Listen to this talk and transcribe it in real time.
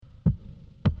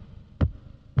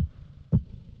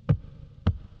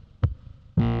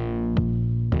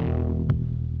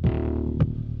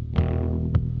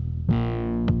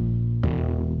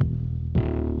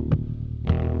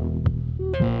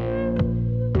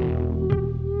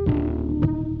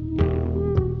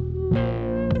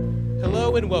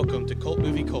Hello and welcome to Cult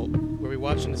Movie Cult, where we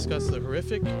watch and discuss the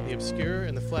horrific, the obscure,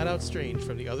 and the flat-out strange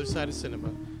from the other side of cinema.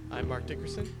 I'm Mark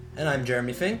Dickerson. And I'm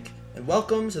Jeremy Fink, and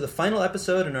welcome to the final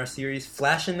episode in our series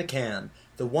Flash in the Can,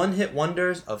 the one-hit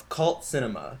wonders of cult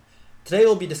cinema. Today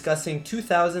we'll be discussing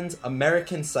 2000's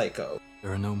American Psycho.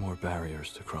 There are no more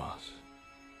barriers to cross.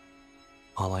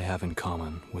 All I have in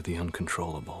common with the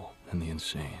uncontrollable and the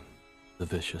insane, the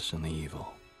vicious and the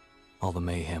evil, all the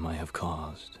mayhem I have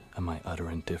caused and my utter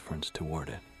indifference toward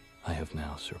it, I have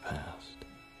now surpassed.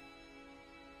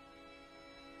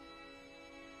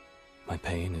 My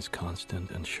pain is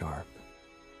constant and sharp,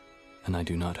 and I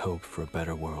do not hope for a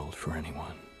better world for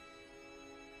anyone.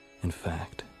 In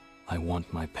fact, I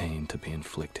want my pain to be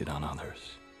inflicted on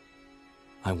others.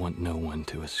 I want no one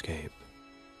to escape.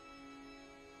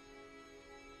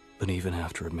 But even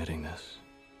after admitting this,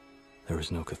 there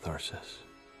is no catharsis.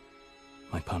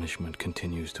 My punishment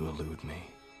continues to elude me,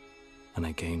 and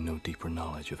I gain no deeper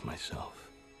knowledge of myself.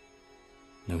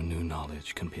 No new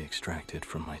knowledge can be extracted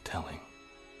from my telling.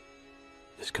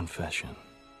 This confession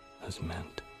has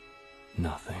meant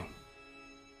nothing.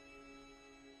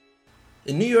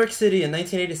 In New York City in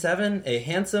 1987, a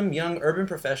handsome young urban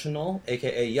professional,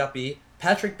 aka Yuppie,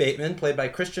 Patrick Bateman, played by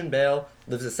Christian Bale,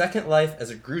 lives a second life as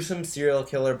a gruesome serial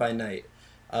killer by night.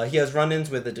 He has run-ins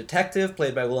with a detective,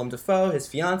 played by Willem Dafoe, his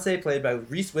fiancée, played by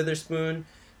Reese Witherspoon,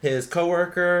 his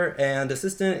co-worker and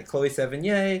assistant, Chloe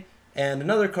Sevigny, and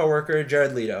another co-worker,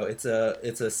 Jared Leto. It's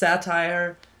a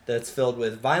satire that's filled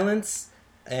with violence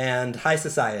and high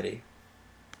society.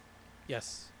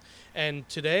 Yes. And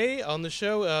today on the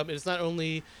show, it is not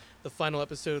only the final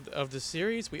episode of the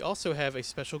series, we also have a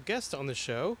special guest on the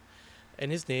show,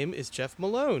 and his name is Jeff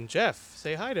Malone. Jeff,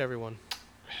 say hi to everyone.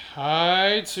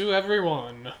 Hi to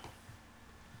everyone.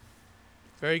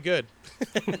 Very good.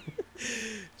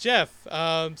 Jeff,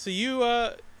 so you,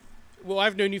 well,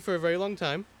 I've known you for a very long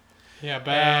time. Yeah,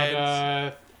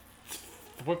 about,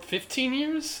 15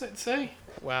 years, I'd say?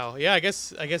 Wow. Yeah, I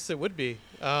guess it would be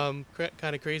kind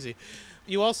of crazy.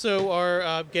 You also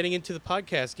are getting into the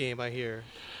podcast game, I hear.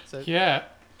 Yeah.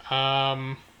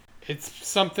 It's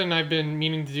something I've been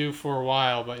meaning to do for a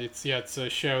while, but it's a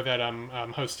show that I'm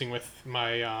hosting with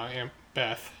my Aunt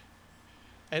Beth.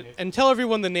 And tell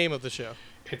everyone the name of the show.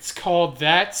 It's called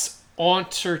That's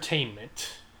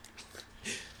Entertainment.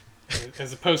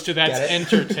 As opposed to That's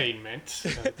Entertainment.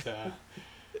 But,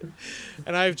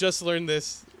 and I've just learned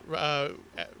this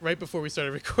right before we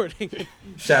started recording.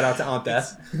 Shout out to Aunt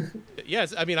Beth.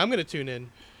 Yes, I mean, I'm going to tune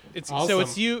in. Awesome. So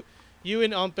it's you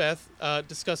and Aunt Beth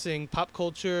discussing pop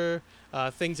culture,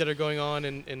 things that are going on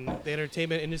in the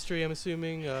entertainment industry, I'm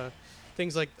assuming,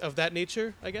 things like of that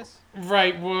nature, I guess?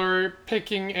 Right, we're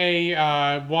picking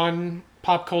a one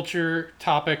pop culture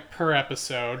topic per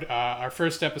episode. Our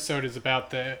first episode is about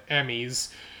the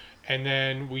Emmys, and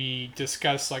then we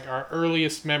discuss like our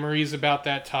earliest memories about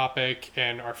that topic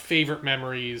and our favorite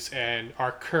memories and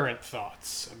our current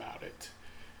thoughts about it.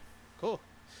 Cool.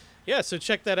 Yeah, so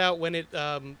check that out when it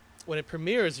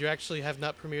premieres. You actually have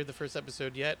not premiered the first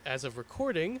episode yet as of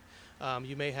recording.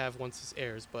 You may have once this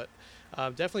airs, but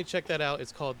definitely check that out.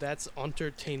 It's called That's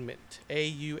Entertainment.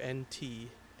 A-U-N-T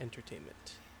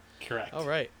Entertainment. Correct. All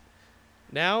right.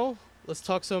 Now, let's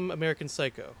talk some American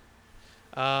Psycho.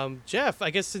 Jeff,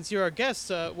 I guess since you're our guest,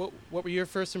 what were your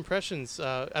first impressions?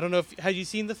 I don't know had you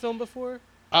seen the film before?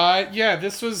 Yeah,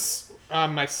 this was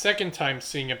my second time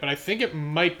seeing it, but I think it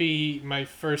might be my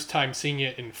first time seeing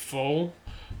it in full.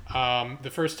 The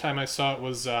first time I saw it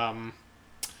was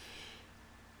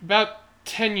about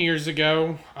 10 years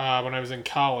ago when I was in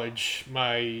college.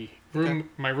 My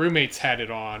roommates had it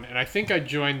on, and I think I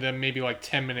joined them maybe like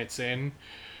 10 minutes in.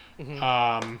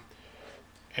 Mm-hmm.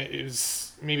 It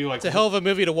was maybe like... It's a hell of a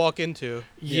movie to walk into.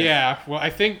 Yeah, well, I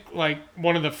think like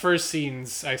one of the first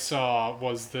scenes I saw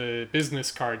was the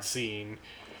business card scene.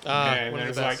 And I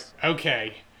was like,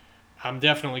 okay, I'm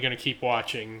definitely going to keep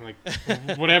watching. Like,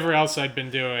 whatever else I'd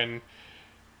been doing,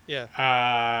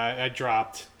 I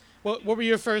dropped. What were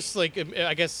your first, like,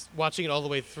 I guess, watching it all the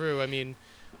way through? I mean,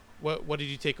 what did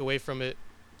you take away from it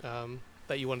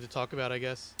that you wanted to talk about, I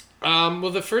guess? Well,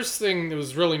 the first thing that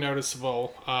was really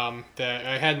noticeable that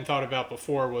I hadn't thought about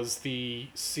before was the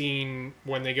scene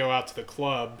when they go out to the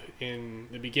club in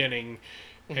the beginning,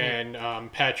 mm-hmm.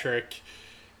 and Patrick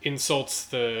insults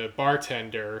the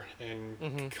bartender and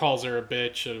mm-hmm. calls her a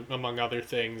bitch, among other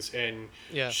things, and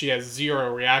she has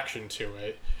zero reaction to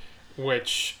it,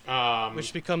 which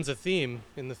becomes a theme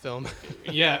in the film.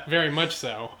 Yeah, very much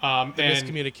so.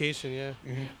 Miscommunication, yeah.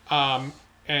 Mm-hmm.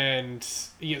 And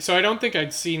so I don't think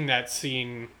I'd seen that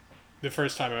scene the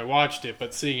first time I watched it,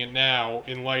 but seeing it now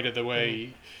in light of the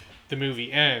way the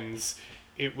movie ends,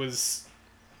 it was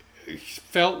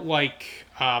felt like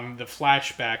the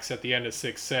flashbacks at the end of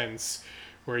Sixth Sense,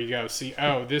 where you go see,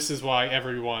 oh, this is why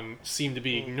everyone seemed to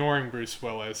be ignoring Bruce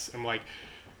Willis. I'm like,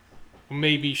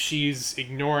 maybe she's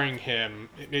ignoring him,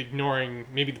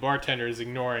 maybe the bartender is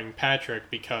ignoring Patrick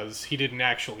because he didn't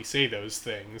actually say those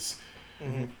things.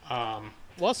 Well,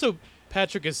 also,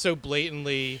 Patrick is so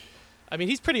blatantly, I mean,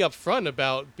 he's pretty upfront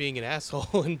about being an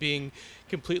asshole and being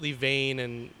completely vain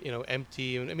and,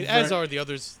 empty. And I mean, as are the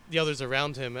others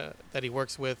around him that he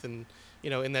works with and,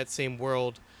 in that same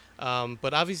world.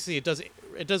 But obviously it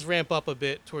does ramp up a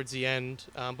bit towards the end.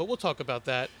 But we'll talk about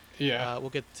that. Yeah. We'll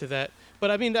get to that.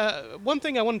 But I mean, one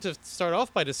thing I wanted to start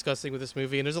off by discussing with this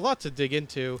movie, and there's a lot to dig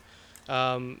into.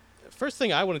 First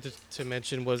thing I wanted to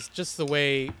mention was just the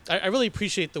way I really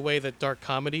appreciate the way that dark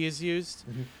comedy is used,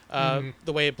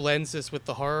 the way it blends this with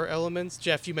the horror elements.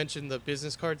 Jeff, you mentioned the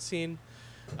business card scene,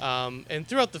 and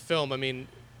throughout the film, I mean,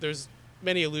 there's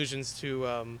many allusions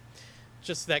to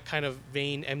just that kind of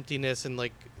vain emptiness and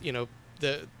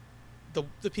the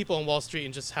people on Wall Street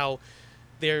and just how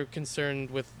they're concerned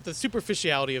with the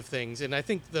superficiality of things. And I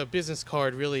think the business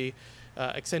card really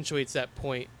accentuates that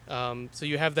point. So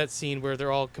you have that scene where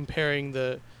they're all comparing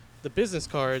the business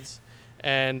cards,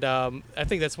 and I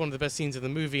think that's one of the best scenes in the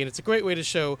movie, and it's a great way to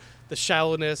show the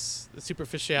shallowness, the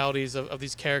superficialities of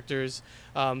these characters,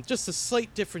 just the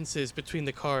slight differences between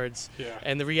the cards,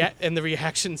 and the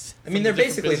reactions. I mean, they're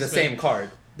basically the same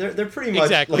card. They're pretty much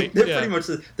pretty much.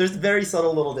 There's very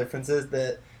subtle little differences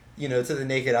that to the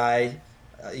naked eye,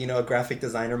 a graphic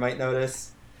designer might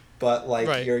notice, but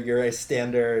you're a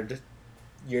standard.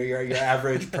 Your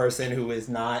average person who is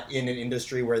not in an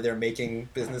industry where they're making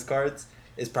business cards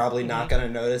is probably not going to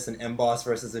notice an M-boss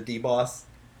versus a D-boss.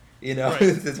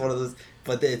 It's one of those.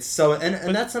 But it's so,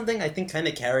 and that's something I think kind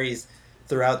of carries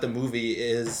throughout the movie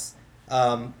is,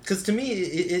 because to me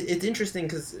it's interesting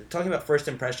because talking about first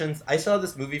impressions, I saw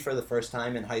this movie for the first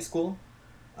time in high school,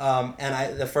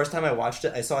 and the first time I watched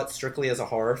it, I saw it strictly as a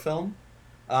horror film.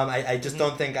 I just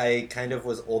don't think I kind of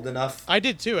was old enough. I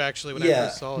did too, actually, when I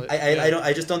first saw it.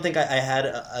 I just don't think I had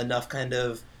enough kind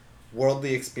of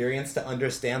worldly experience to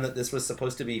understand that this was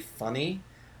supposed to be funny.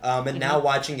 And now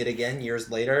watching it again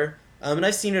years later, and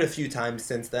I've seen it a few times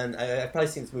since then. I've probably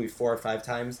seen this movie 4 or 5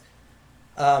 times.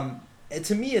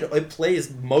 To me, it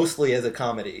plays mostly as a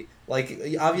comedy.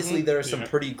 Obviously there are some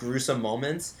pretty gruesome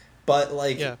moments, but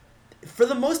for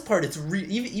the most part, it's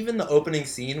even the opening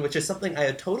scene, which is something I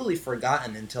had totally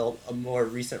forgotten until a more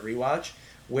recent rewatch,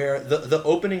 where the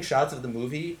opening shots of the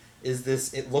movie is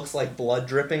this, it looks like blood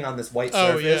dripping on this white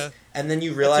surface, and then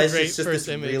you realize it's just this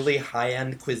image. Really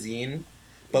high-end cuisine,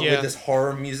 but with this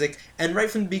horror music. And right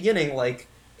from the beginning,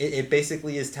 it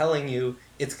basically is telling you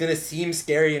it's going to seem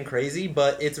scary and crazy,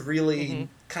 but it's really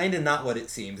kind of not what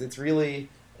it seems. It's really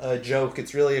a joke,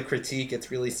 it's really a critique, it's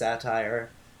really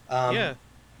satire.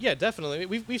 Yeah, definitely.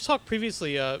 We've talked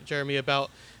previously, Jeremy,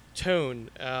 about tone.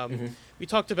 We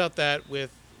talked about that with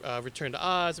Return to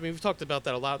Oz. I mean, we've talked about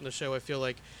that a lot in the show, I feel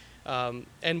like.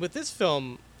 And with this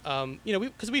film,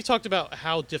 because we've talked about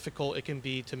how difficult it can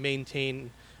be to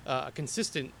maintain a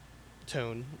consistent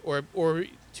tone or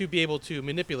to be able to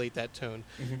manipulate that tone.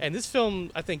 And this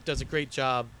film, I think, does a great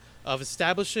job of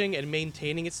establishing and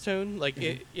maintaining its tone,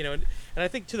 and I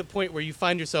think to the point where you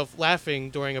find yourself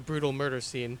laughing during a brutal murder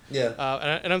scene.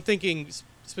 And I'm thinking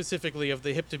specifically of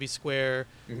the hip to be square,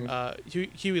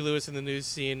 Huey Lewis in the news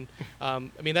scene. I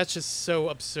mean, that's just so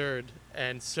absurd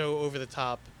and so over the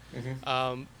top.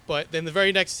 But then the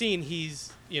very next scene,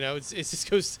 he's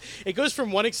it goes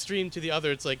from one extreme to the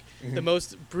other. It's the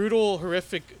most brutal,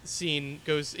 horrific scene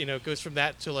goes from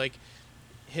that to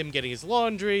him getting his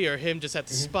laundry or him just at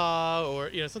the spa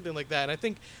or something like that. And I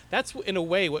think that's in a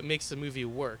way what makes the movie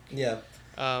work.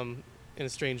 In a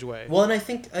strange way. Well, and I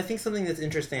think something that's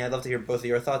interesting, I'd love to hear both of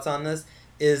your thoughts on this,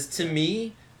 is to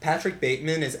me Patrick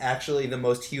Bateman is actually the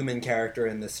most human character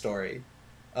in this story,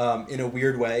 in a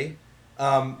weird way,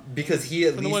 because he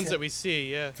at least from the ones that we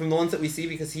see, from the ones that we see,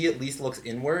 because he at least looks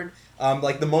inward.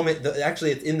 The moment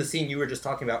actually it's in the scene you were just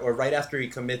talking about, or right after he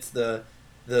commits the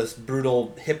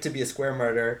brutal hip to be a square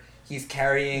murder, he's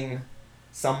carrying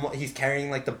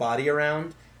the body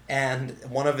around, and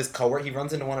he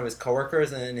runs into one of his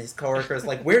coworkers, and his coworker's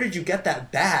like, "Where did you get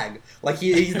that bag?"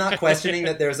 He's not questioning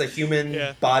that there's a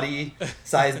human body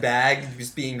sized bag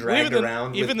just being dragged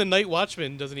around. Even the night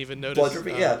watchman doesn't even notice. Blood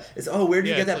dripping. It's where did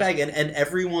you get that bag? And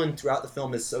everyone throughout the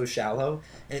film is so shallow,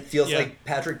 and it feels like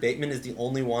Patrick Bateman is the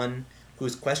only one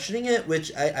who's questioning it,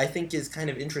 which I think is kind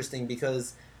of interesting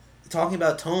because, talking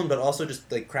about tone, but also just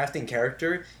crafting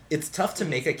character, it's tough to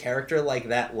make a character like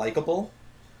that likable.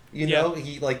 You know,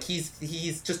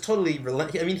 he's just totally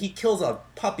relentless. I mean, he kills a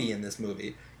puppy in this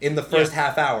movie in the first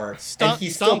half hour, and he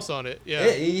stomps on it.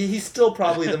 Yeah, he's still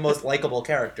probably the most likable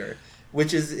character,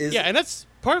 which is yeah, and that's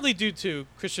partly due to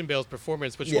Christian Bale's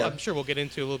performance, which I'm sure we'll get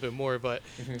into a little bit more. But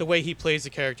the way he plays the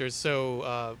character is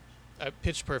so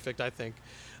pitch perfect, I think.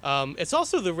 It's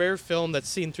also the rare film that's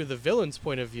seen through the villain's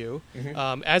point of view,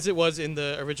 as it was in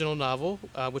the original novel,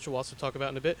 which we'll also talk about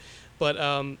in a bit. But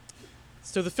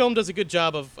so the film does a good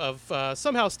job of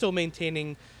somehow still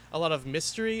maintaining a lot of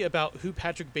mystery about who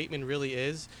Patrick Bateman really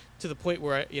is, to the point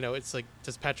where, it's like,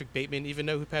 does Patrick Bateman even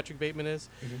know who Patrick Bateman is?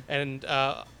 And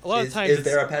a lot of times... Is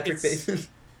there a Patrick Bateman?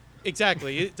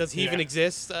 Exactly. Does he even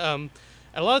exist? And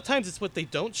a lot of times it's what they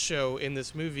don't show in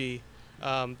this movie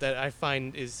that I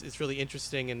find is really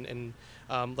interesting. And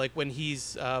like when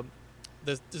he's...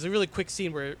 there's a really quick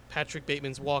scene where Patrick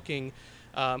Bateman's walking,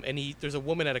 and there's a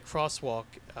woman at a crosswalk,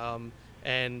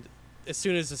 and as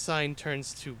soon as the sign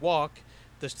turns to walk,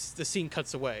 the scene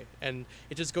cuts away, and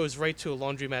it just goes right to a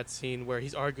laundromat scene where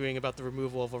he's arguing about the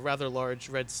removal of a rather large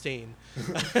red stain.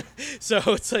 So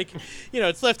it's like,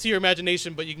 it's left to your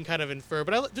imagination, but you can kind of infer.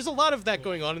 But there's a lot of that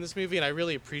going on in this movie, and I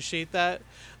really appreciate that.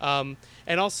 And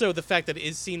also the fact that it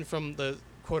is seen from the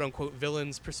quote-unquote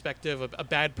villain's perspective, a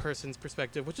bad person's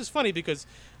perspective, which is funny because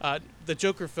the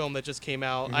Joker film that just came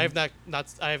out, I have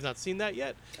not seen that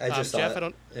yet. I just Jeff, saw it. I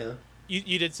don't. Yeah.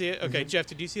 You did see it? Okay, Jeff,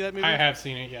 did you see that movie? I have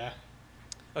seen it, yeah.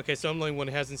 Okay, so I'm the only one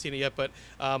who hasn't seen it yet, but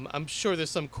I'm sure there's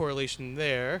some correlation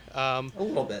there. A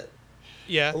little bit.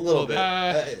 Yeah, a little bit.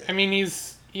 I mean,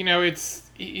 he's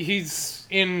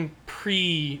in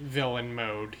pre-villain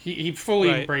mode. He fully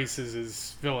embraces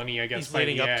his villainy, I guess, he's by the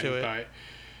leading up end. to it. But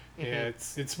yeah,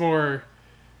 it's more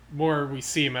we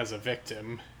see him as a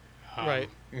victim,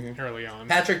 early on.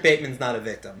 Patrick Bateman's not a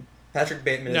victim. Patrick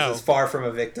Bateman is as far from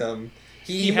a victim.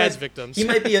 He has victims. He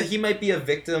might be a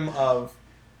victim of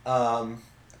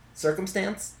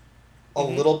circumstance a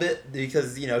little bit,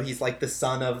 because he's like the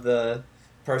son of the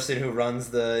person who runs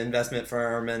the investment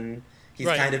firm, and he's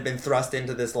kind of been thrust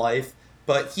into this life,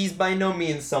 but he's by no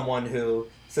means someone who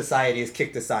society has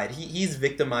kicked aside. He's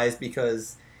victimized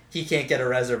because he can't get a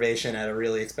reservation at a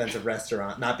really expensive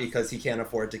restaurant, not because he can't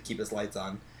afford to keep his lights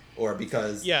on, or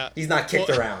because he's not kicked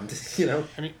around.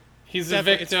 I mean, he's a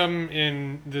victim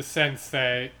in the sense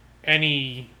that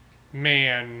any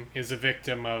man is a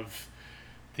victim of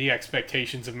the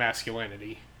expectations of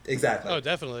masculinity. Exactly. Oh,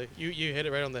 definitely. You hit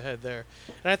it right on the head there.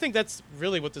 And I think that's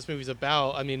really what this movie's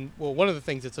about. I mean, well, one of the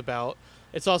things it's about,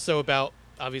 it's also about,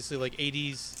 obviously, like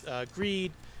 80s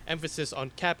greed, emphasis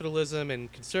on capitalism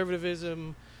and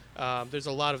conservatism. There's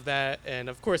a lot of that. And,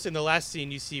 of course, in the last scene,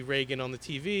 you see Reagan on the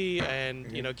TV and,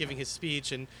 giving his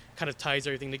speech and kind of ties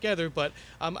everything together. But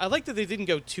I like that they didn't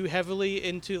go too heavily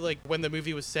into, like, when the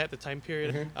movie was set, the time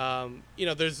period.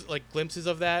 There's, like, glimpses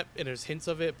of that and there's hints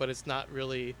of it, but it's not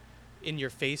really in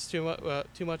your face too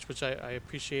much, which I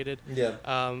appreciated.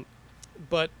 Yeah.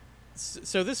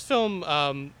 So this film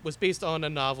was based on a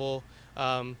novel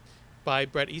by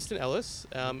Bret Easton Ellis,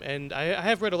 and I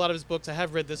have read a lot of his books. I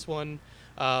have read this one,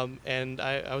 and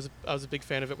I was a big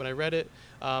fan of it when I read it.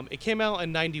 It came out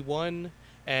in '91,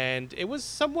 and it was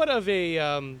somewhat of a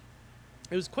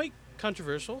it was quite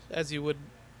controversial, as you would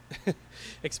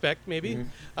expect, maybe.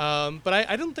 But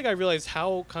I don't think I realized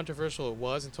how controversial it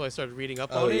was until I started reading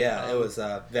up on it. Oh yeah, it was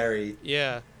very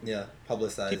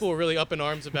publicized. People were really up in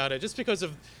arms about it, just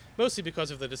mostly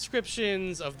because of the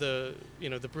descriptions of the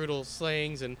the brutal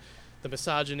slayings and the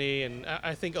misogyny. And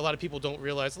I think a lot of people don't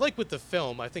realize, like with the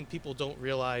film, I think people don't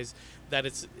realize that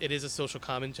it is a social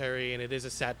commentary and it is a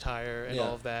satire and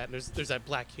all of that. And there's that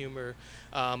black humor.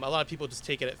 A lot of people just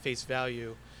take it at face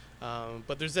value.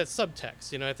 But there's that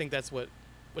subtext, I think that's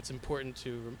what's important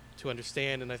to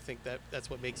understand, and I think that's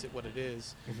what makes it what it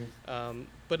is. And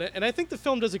I think the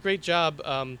film does a great job.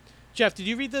 Jeff, did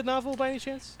you read the novel by any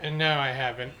chance? No, I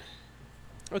haven't.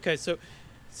 Okay, so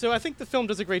I think the film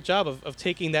does a great job of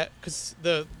taking that, because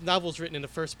the novel's written in a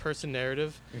first-person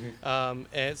narrative,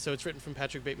 and so it's written from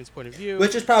Patrick Bateman's point of view,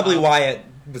 which is probably why it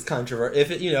was controversial.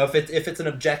 If it's an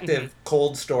objective,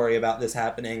 cold story about this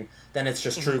happening, then it's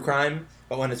just true crime.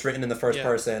 But when it's written in the first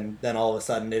person, then all of a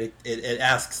sudden it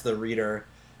asks the reader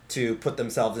to put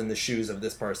themselves in the shoes of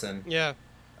this person. Yeah.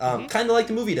 Kind of like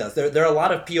the movie does. There are a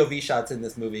lot of POV shots in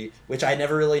this movie, which I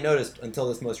never really noticed until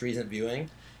this most recent viewing.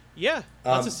 Yeah,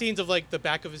 lots of scenes of like the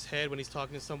back of his head when he's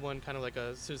talking to someone, kind of like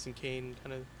a Citizen Kane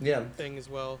kind of thing as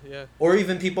well. Yeah. Or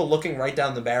even people looking right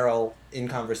down the barrel in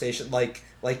conversation, like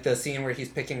the scene where he's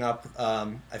picking up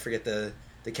I forget the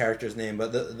character's name,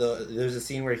 but there's a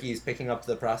scene where he's picking up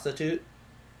the prostitute.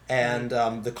 and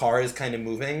the car is kind of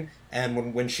moving,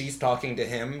 and when she's talking to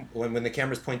him, when the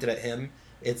camera's pointed at him,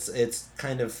 it's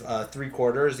kind of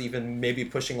 3/4, even maybe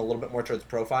pushing a little bit more towards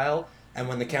profile, and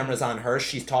when the camera's on her,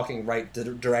 she's talking right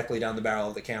directly down the barrel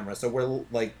of the camera. So we're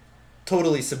like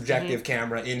totally subjective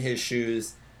camera in his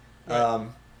shoes. Right.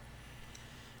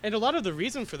 And a lot of the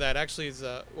reason for that actually is,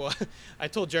 well, I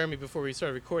told Jeremy before we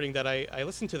started recording that I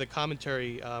listened to the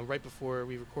commentary right before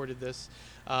we recorded this.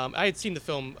 I had seen the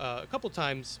film a couple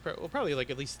times, probably like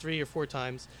at least 3 or 4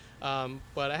 times,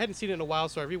 but I hadn't seen it in a while,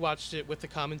 so I rewatched it with the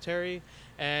commentary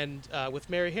and with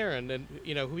Mary Harron, and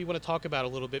who we want to talk about a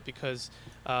little bit because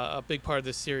a big part of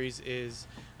this series is,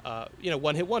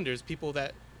 one-hit wonders, people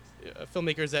that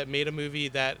filmmakers that made a movie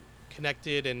that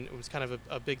connected and it was kind of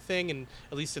a big thing, and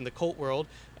at least in the cult world,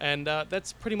 and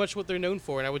that's pretty much what they're known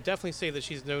for. And I would definitely say that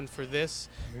she's known for this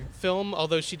film,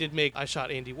 although she did make I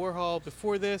Shot Andy Warhol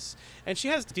before this, and she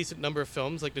has a decent number of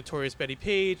films like Notorious Betty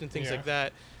Page and things like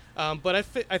that. But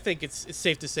I think it's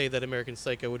safe to say that American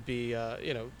Psycho would be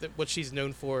what she's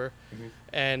known for,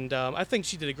 and I think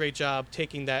she did a great job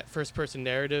taking that first person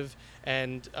narrative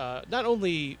and not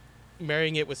only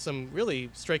marrying it with some really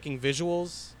striking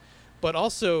visuals, but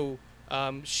also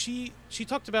she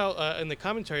talked about in the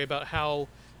commentary about how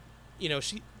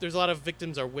there's a lot of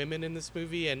victims are women in this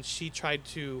movie, and she tried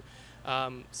to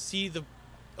see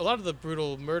a lot of the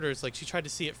brutal murders, like she tried to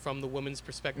see it from the woman's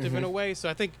perspective in a way. So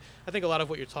I think a lot of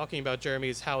what you're talking about, Jeremy,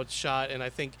 is how it's shot, and I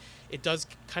think it does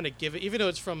kind of give it, even though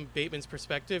it's from Bateman's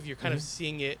perspective, you're kind of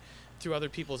seeing it through other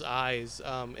people's eyes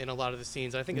in a lot of the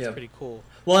scenes. I think it's pretty cool.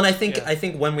 Well, and I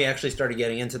think when we actually started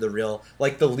getting into the real,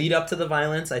 like the lead up to the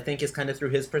violence, I think is kind of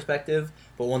through his perspective.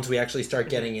 But once we actually start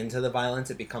getting into the violence,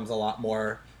 it becomes a lot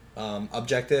more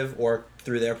objective or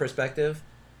through their perspective.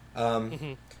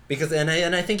 Because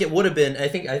I think it would have been. I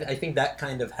think that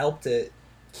kind of helped it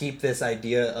keep this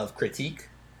idea of critique.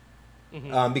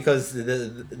 Because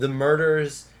the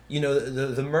murders,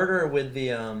 the murder with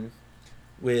the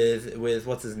with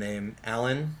what's his name,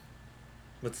 Allen,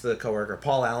 what's the coworker,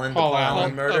 Paul Allen, Paul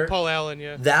Allen murder. Paul Allen,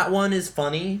 yeah. That one is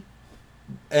funny,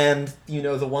 and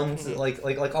the ones like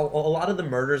a lot of the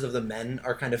murders of the men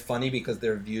are kind of funny because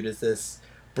they're viewed as this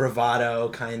bravado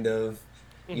kind of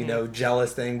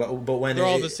jealous thing, but when they're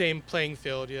all the same playing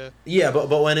field,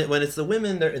 but when it's the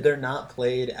women, they're not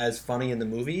played as funny in the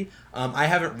movie. I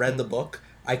haven't read the book.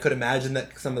 I could imagine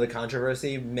that some of the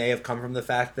controversy may have come from the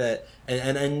fact that,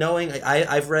 and knowing,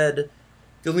 I've read,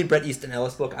 the only Bret Easton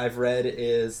Ellis book I've read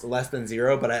is Less Than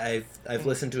Zero, but I've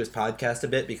listened to his podcast a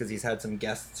bit because he's had some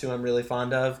guests who I'm really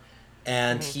fond of,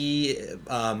 and he,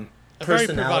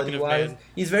 personality-wise,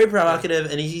 he's very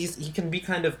provocative, and he can be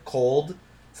kind of cold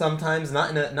sometimes, not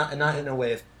in a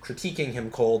way of critiquing him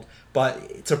cold,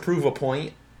 but to prove a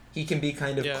point, he can be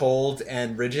kind of cold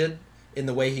and rigid in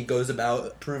the way he goes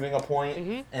about proving a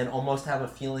point, and almost have a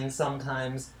feeling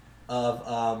sometimes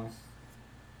of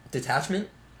detachment.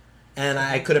 And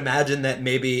I could imagine that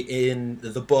maybe in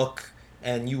the book,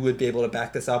 and you would be able to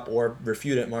back this up or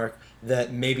refute it, Mark,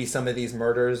 that maybe some of these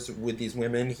murders with these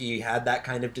women, he had that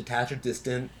kind of detached,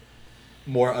 distant,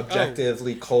 more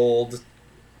objectively cold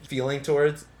feeling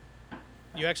towards.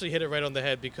 You actually hit it right on the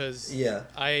head, because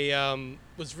I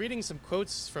was reading some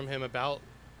quotes from him about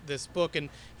this book, and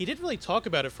he didn't really talk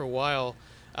about it for a while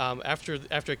after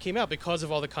it came out because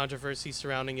of all the controversy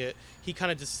surrounding it. He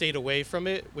kind of just stayed away from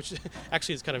it, which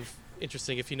actually is kind of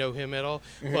interesting if you know him at all.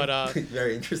 But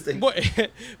very interesting.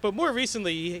 But more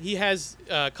recently, he has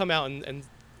come out and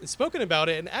spoken about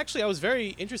it, and actually I was very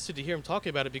interested to hear him talking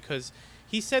about it, because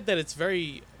he said that it's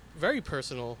very, very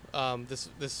personal,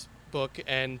 this book,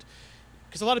 and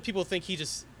because a lot of people think he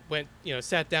just went,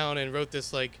 sat down and wrote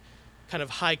this like kind of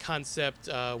high concept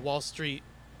Wall Street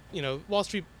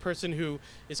person who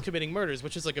is committing murders,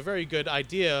 which is like a very good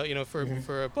idea,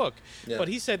 for a book. Yeah. But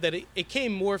he said that it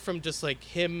came more from just like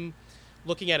him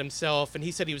looking at himself, and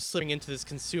he said he was slipping into this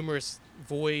consumerist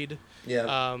void.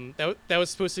 Yeah. That was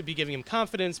supposed to be giving him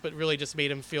confidence, but really just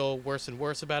made him feel worse and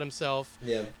worse about himself.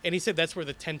 Yeah. And he said that's where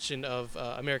the tension of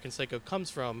American Psycho comes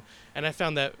from, and I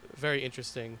found that very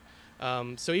interesting.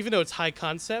 So even though it's high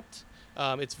concept,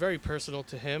 it's very personal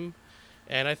to him.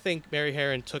 And I think Mary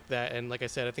Harron took that, and like I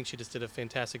said, I think she just did a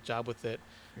fantastic job with it.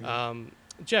 Mm-hmm.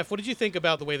 Jeff, what did you think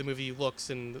about the way the movie looks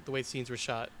and the way scenes were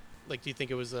shot? Like, do you think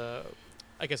it was,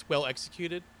 well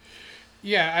executed?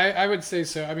 Yeah, I would say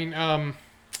so. I mean,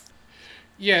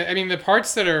 the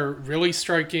parts that are really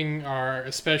striking are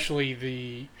especially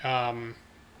the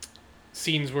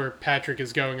scenes where Patrick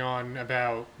is going on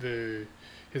about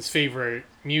his favorite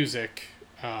music.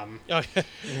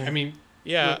 I mean,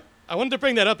 yeah. I wanted to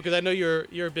bring that up because I know you're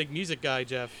a big music guy,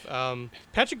 Jeff.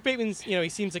 Patrick Bateman's, he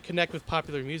seems to connect with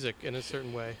popular music in a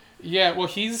certain way. Yeah, well,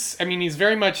 he's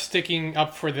very much sticking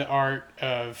up for the art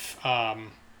of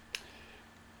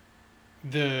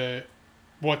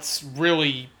what's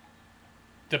really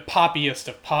the poppiest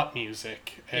of pop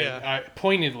music, and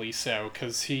pointedly so,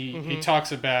 because he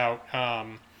talks about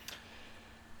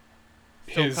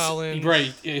Phil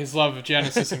Collins. his love of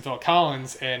Genesis and Phil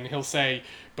Collins, and he'll say,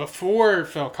 before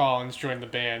Phil Collins joined the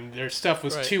band, their stuff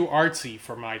was too artsy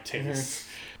for my taste.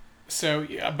 So,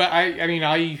 but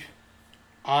I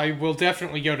will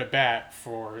definitely go to bat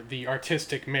for the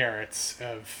artistic merits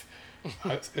of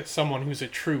someone who's a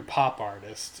true pop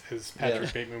artist, as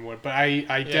Patrick Bateman would. But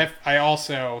I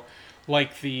also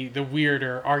like the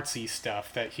weirder artsy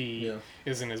stuff that he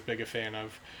isn't as big a fan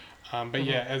of.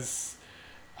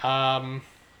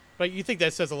 But you think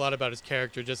that says a lot about his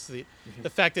character, just the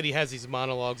fact that he has these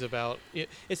monologues about it.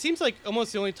 It seems like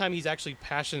almost the only time he's actually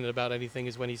passionate about anything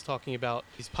is when he's talking about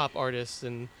these pop artists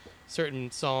and certain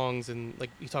songs, and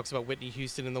like he talks about Whitney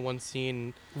Houston in the one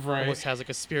scene, almost has like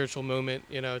a spiritual moment.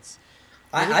 What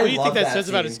do you think that says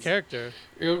about his character?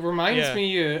 It reminds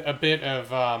me a bit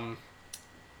of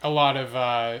a lot of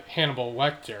Hannibal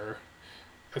Lecter,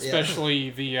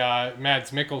 especially the Mads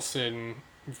Mikkelsen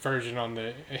version on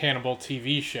the Hannibal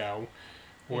TV show,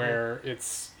 where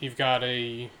you've got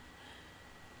a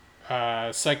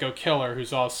psycho killer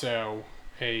who's also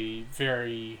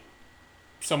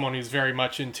someone who's very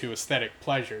much into aesthetic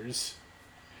pleasures.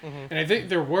 And I think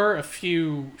there were a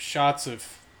few shots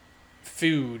of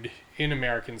food in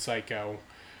American Psycho,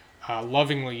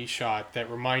 lovingly shot, that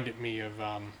reminded me of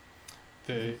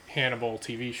the Hannibal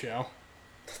TV show.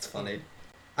 That's funny.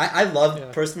 I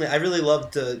love, personally, I really love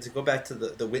to go back to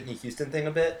the Whitney Houston thing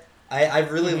a bit. I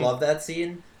really love that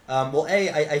scene.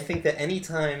 I think that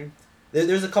anytime,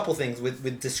 there's a couple things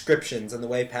with descriptions and the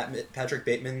way Patrick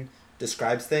Bateman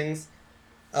describes things.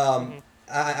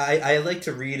 I like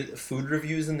to read food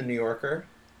reviews in the New Yorker.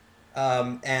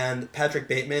 And Patrick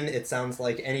Bateman, it sounds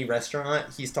like any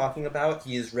restaurant he's talking about,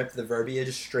 he's ripped the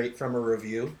verbiage straight from a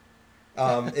review.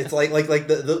 It's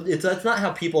that's not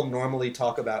how people normally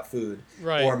talk about food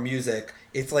or music.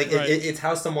 It's like it's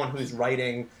how someone who's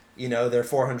writing, their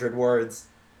 400 words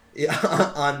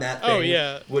on that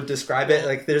thing would describe it.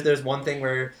 Like there's one thing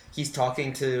where he's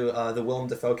talking to the Willem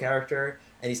Dafoe character,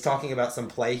 and he's talking about some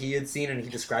play he had seen, and he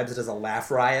describes it as a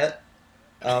laugh riot.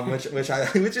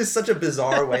 Which is such a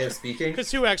bizarre way of speaking.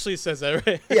 Because who actually says that,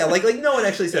 right? Yeah, like no one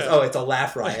actually says, "Oh, it's a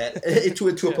laugh riot" to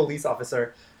a police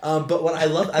officer. But what I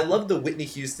love the Whitney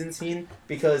Houston scene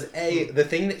because the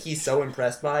thing that he's so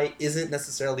impressed by isn't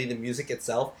necessarily the music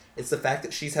itself; it's the fact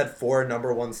that she's had 4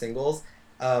 #1 singles,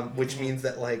 which means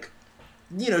that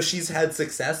she's had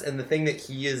success, and the thing that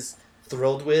he is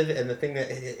thrilled with, and the thing that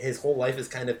his whole life is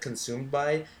kind of consumed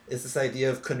by, is this idea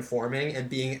of conforming and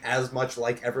being as much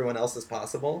like everyone else as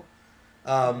possible.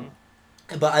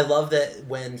 But I love that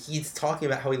when he's talking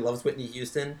about how he loves Whitney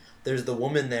Houston, there's the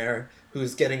woman there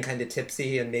who's getting kind of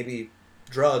tipsy and maybe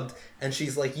drugged, and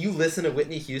she's like, you listen to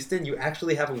Whitney Houston, you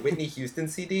actually have a Whitney Houston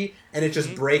CD, and it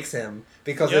just breaks him,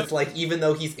 because it's like, even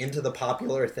though he's into the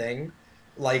popular thing,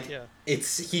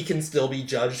 he can still be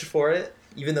judged for it.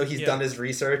 Even though he's done his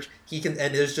research, he can,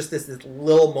 and there's just this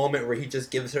little moment where he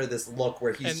just gives her this look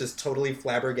where he's just totally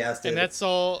flabbergasted. And that's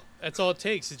all it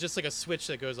takes. It's just like a switch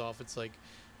that goes off. It's like,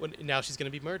 now she's going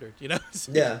to be murdered, It's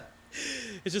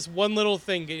just one little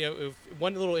thing,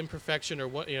 one little imperfection or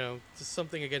one, just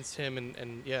something against him.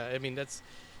 And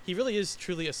he really is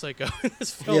truly a psycho in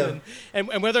this film.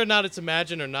 And whether or not it's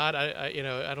imagined or not, I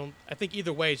think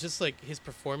either way, it's just like his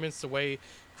performance, the way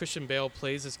Christian Bale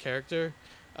plays his character.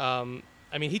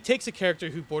 He takes a character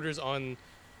who borders on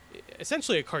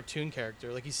essentially a cartoon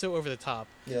character. Like, he's so over the top.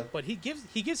 Yeah. But he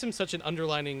gives him such an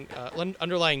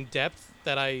underlying depth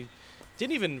that I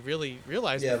didn't even really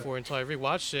realize before until I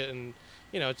rewatched it. And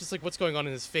just like what's going on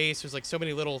in his face. There's like so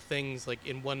many little things like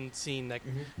in one scene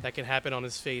that can happen on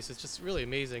his face. It's just really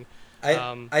amazing.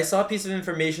 I saw a piece of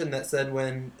information that said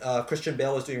when Christian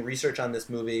Bale was doing research on this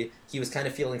movie, he was kind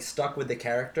of feeling stuck with the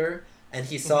character, and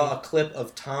he saw a clip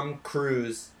of Tom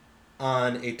Cruise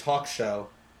on a talk show,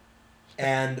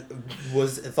 and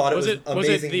thought it was amazing. Was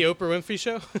it the Oprah Winfrey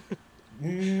Show?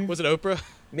 Was it Oprah?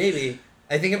 Maybe.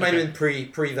 I think it might have been pre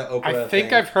the Oprah I think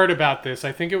thing. I've heard about this.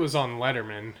 I think it was on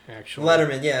Letterman, actually.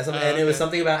 Letterman, yeah. And it was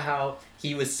something about how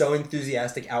he was so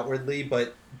enthusiastic outwardly,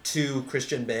 but to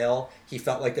Christian Bale, he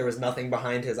felt like there was nothing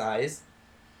behind his eyes.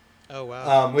 Oh,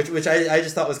 wow. Which I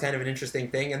just thought was kind of an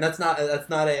interesting thing. And that's not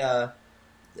a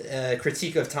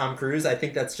critique of Tom Cruise. I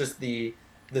think that's just the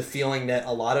feeling that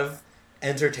a lot of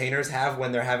entertainers have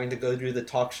when they're having to go through the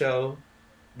talk show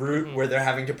route, where they're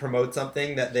having to promote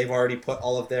something that they've already put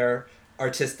all of their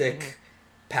artistic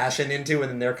passion into,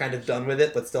 and then they're kind of done with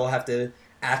it, but still have to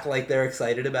act like they're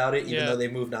excited about it, even though they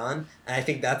moved on. And I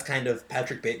think that's kind of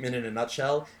Patrick Bateman in a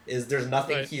nutshell, is there's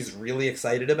nothing he's really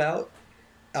excited about.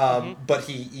 But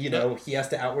he, he has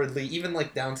to outwardly, even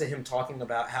like down to him talking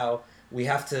about how we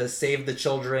have to save the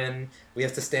children, we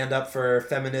have to stand up for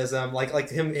feminism, like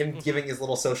him giving his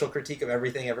little social critique of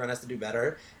everything, everyone has to do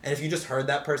better. And if you just heard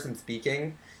that person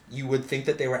speaking, you would think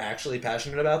that they were actually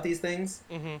passionate about these things.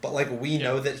 But like we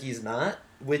know that he's not,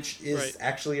 which is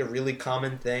actually a really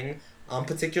common thing.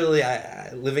 Particularly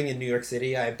I living in New York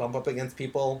City, I bump up against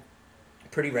people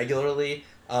pretty regularly,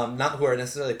 not who are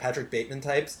necessarily Patrick Bateman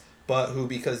types, but who,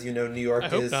 because New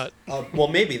York is well,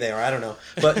 maybe they are, I don't know,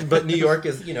 but New York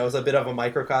is is a bit of a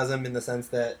microcosm in the sense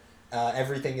that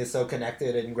everything is so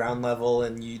connected and ground level,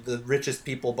 and the richest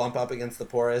people bump up against the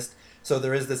poorest. So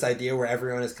there is this idea where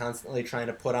everyone is constantly trying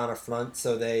to put on a front,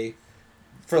 so they,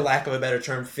 for lack of a better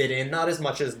term, fit in. Not as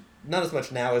much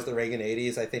now as the Reagan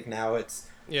 '80s. I think now it's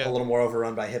a little more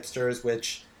overrun by hipsters,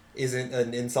 which isn't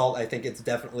an insult. I think it's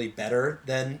definitely better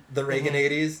than the Reagan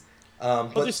 '80s.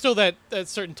 But there's still that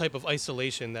certain type of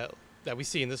isolation that we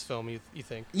see in this film, you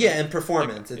think? Yeah, and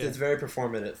performance. It's very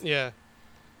performative. Yeah,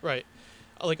 right.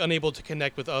 Like unable to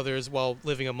connect with others while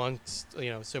living amongst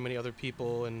so many other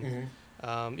people, and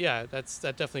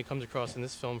that definitely comes across in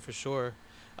this film for sure.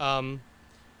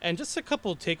 And just a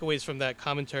couple takeaways from that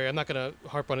commentary. I'm not going to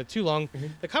harp on it too long.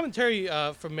 The commentary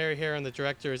from Mary Harron, the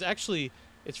director, is actually,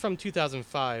 it's from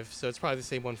 2005, so it's probably the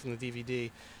same one from the DVD.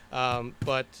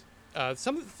 But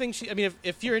some of the things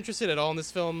if you're interested at all in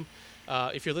this film,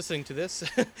 if you're listening to this,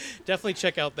 definitely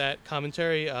check out that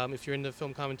commentary. If you're into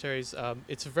film commentaries,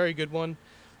 it's a very good one.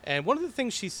 And one of the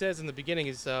things she says in the beginning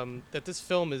is that this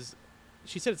film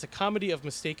she said it's a comedy of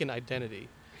mistaken identity.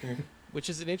 Which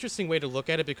is an interesting way to look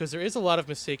at it, because there is a lot of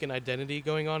mistaken identity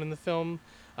going on in the film.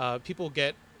 People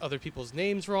get other people's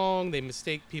names wrong. They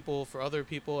mistake people for other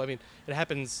people. I mean, it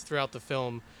happens throughout the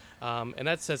film. And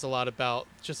that says a lot about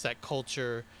just that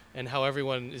culture and how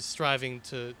everyone is striving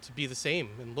to be the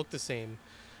same and look the same.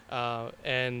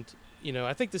 And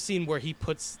I think the scene where he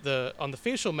puts on the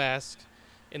facial mask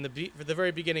in the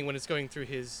very beginning when it's going through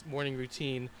his morning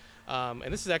routine,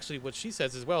 and this is actually what she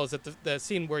says as well, is that the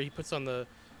scene where he puts on the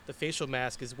facial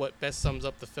mask is what best sums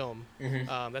up the film.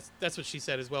 That's what she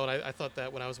said as well, and I thought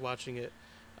that when I was watching it.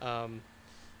 And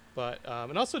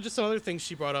also just some other things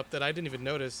she brought up that I didn't even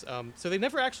notice. So they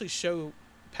never actually show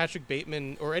Patrick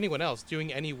Bateman or anyone else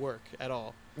doing any work at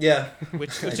all. Yeah,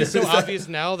 which is so obvious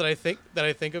now that I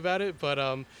think about it. But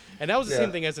and that was the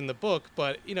same thing as in the book.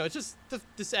 But it's just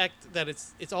this act that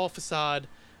it's all facade.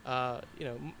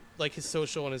 Like his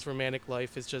social and his romantic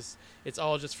life it's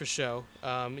all just for show.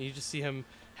 You just see him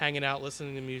hanging out,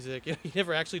 listening to music. He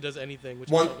never actually does anything.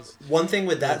 Which one thing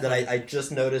with that I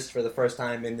just noticed for the first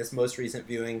time in this most recent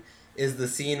viewing is the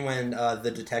scene when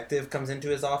the detective comes into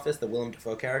his office, the Willem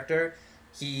Dafoe character.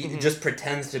 He just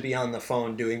pretends to be on the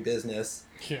phone doing business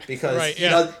because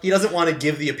he doesn't want to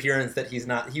give the appearance that he's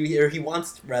not. He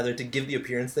wants rather to give the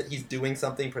appearance that he's doing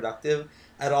something productive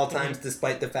at all times,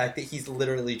 despite the fact that he's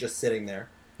literally just sitting there.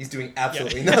 He's doing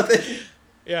absolutely nothing.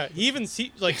 Yeah, he even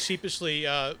sheepishly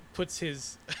puts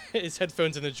his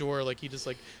headphones in the drawer, like he just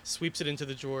sweeps it into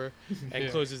the drawer and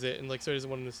closes it, and so doesn't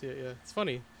want him to see it. Yeah, it's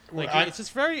funny. It's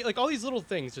just very all these little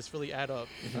things just really add up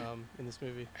in this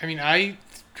movie. I mean, I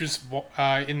just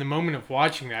in the moment of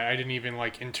watching that, I didn't even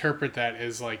interpret that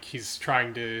as he's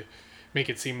trying to make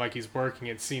it seem like he's working.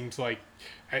 It seems like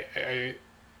I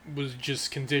was just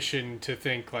conditioned to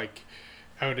think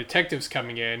a detective's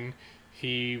coming in.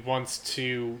 He wants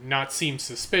to not seem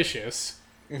suspicious,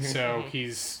 so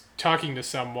he's talking to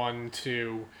someone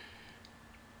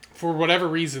for whatever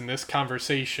reason, this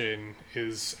conversation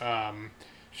is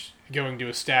going to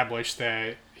establish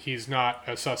that he's not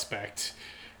a suspect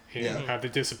in the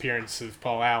disappearance of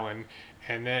Paul Allen.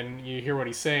 And then you hear what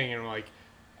he's saying, and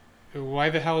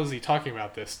why the hell is he talking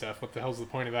about this stuff? What the hell's the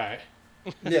point of that?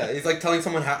 Yeah, he's telling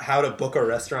someone how to book a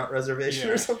restaurant reservation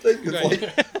or something.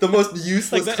 It's the most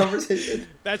useless conversation.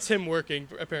 That's him working,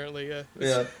 apparently.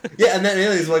 Yeah, and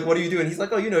then he's like, "What are you doing?" He's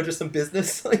like, "Oh, just some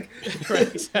business." Right,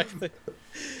 exactly.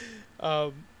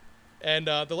 And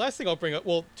the last thing I'll bring up,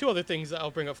 two other things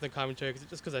I'll bring up from the commentary,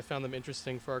 because I found them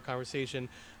interesting for our conversation.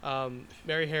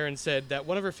 Mary Harron said that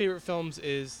one of her favorite films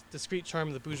is Discreet Charm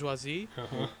of the Bourgeoisie,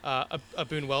 a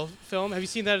Buñuel film. Have you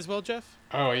seen that as well, Jeff?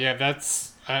 Oh yeah,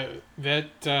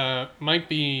 that might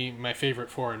be my favorite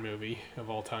foreign movie of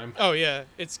all time. Oh yeah,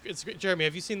 it's great. Jeremy,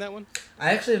 have you seen that one?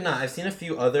 I actually have not. I've seen a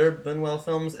few other Buñuel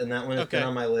films, and that one has been Okay.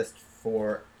 on my list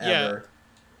forever. Yeah.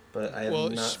 But I have Well,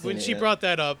 not seen when it she yet. brought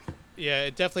that up, yeah,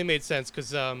 it definitely made sense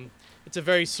because it's a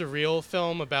very surreal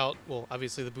film about, well,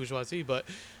 obviously the bourgeoisie, but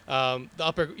the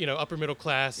upper middle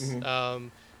class,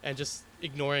 and just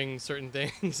ignoring certain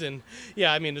things. And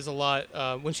yeah, I mean, there's a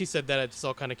lot. When she said that, it just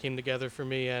all kind of came together for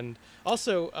me. And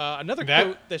also another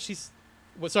quote that she's,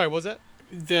 sorry, what was that?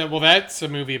 That's a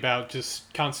movie about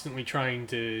just constantly trying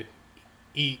to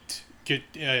eat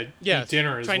Yeah, eat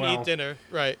dinner as well. trying to eat dinner,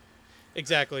 right?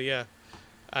 Exactly, yeah.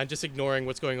 And just ignoring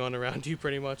what's going on around you,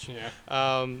 pretty much.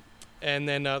 Yeah. And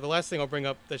then the last thing I'll bring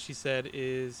up that she said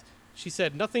is, she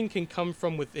said, "Nothing can come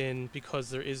from within because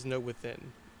there is no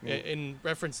within." In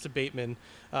reference to Bateman,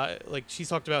 like she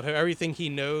talked about how everything he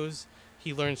knows,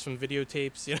 he learns from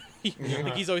videotapes. You know,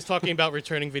 like he's always talking about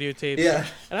returning videotapes. Yeah.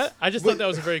 And I just thought that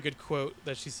was a very good quote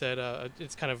that she said.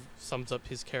 It's kind of sums up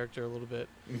his character a little bit.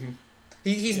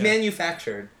 He's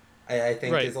manufactured. I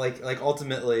think Right. is like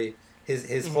ultimately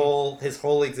his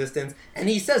whole existence, and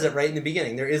he says it right in the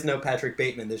beginning. There is no Patrick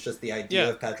Bateman. There's just the idea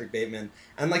of Patrick Bateman,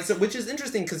 and like so, which is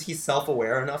interesting because he's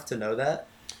self-aware enough to know that.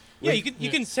 Yeah, you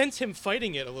can sense him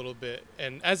fighting it a little bit,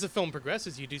 and as the film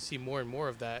progresses, you do see more and more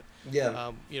of that.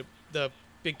 Yeah. You know, the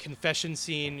big confession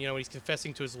scene. You know, when he's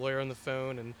confessing to his lawyer on the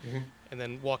phone, and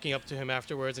then walking up to him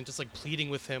afterwards and just like pleading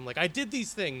with him, like, "I did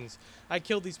these things, I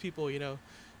killed these people," you know,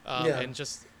 and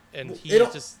he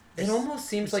It almost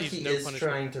seems like he receives no is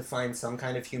punishment. trying to find some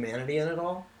kind of humanity in it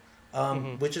all,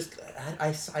 which is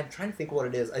I'm trying to think what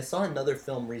it is. I saw another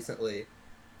film recently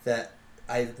that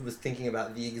I was thinking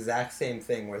about the exact same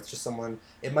thing, where it's just someone.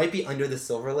 It might be Under the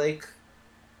Silver Lake.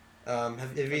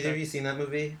 Have either of you seen that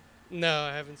movie? No,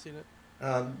 I haven't seen it.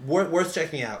 Worth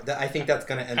checking out. I think that's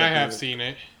going to end up. I have being, seen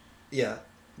it. Yeah,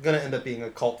 going to end up being a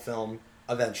cult film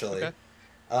eventually.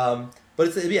 Okay. But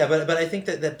it's but I think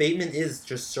that Bateman is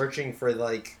just searching for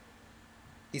like.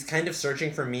 He's kind of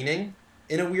searching for meaning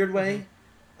in a weird way,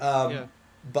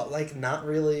 but like not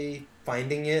really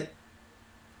finding it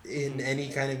in any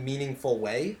kind of meaningful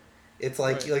way. It's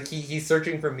like he's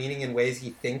searching for meaning in ways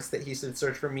he thinks that he should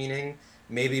search for meaning,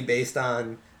 maybe based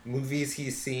on movies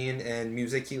he's seen and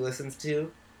music he listens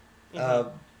to.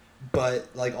 But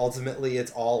like ultimately,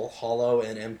 it's all hollow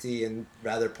and empty and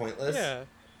rather pointless. Yeah,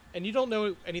 and you don't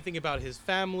know anything about his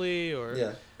family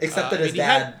or except that his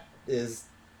dad is.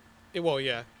 Well,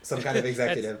 yeah. Some kind of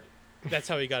executive. That's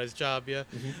how he got his job, yeah.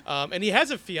 And he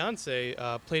has a fiance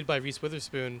played by Reese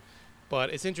Witherspoon, but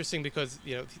it's interesting because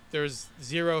there's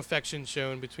zero affection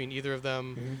shown between either of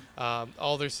them.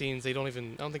 All their scenes, I don't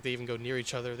think they even go near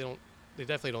each other. They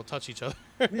definitely don't touch each other.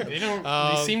 They don't.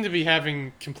 They seem to be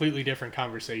having completely different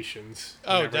conversations.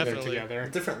 Oh, whenever they're definitely. together.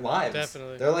 Different lives.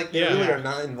 Definitely. They're like they really are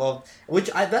not involved.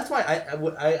 That's why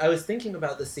I was thinking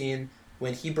about the scene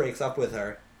when he breaks up with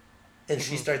her. And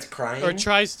she starts crying. Or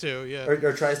tries to, yeah.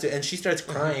 Or tries to, and she starts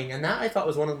crying. And that I thought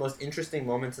was one of the most interesting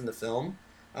moments in the film.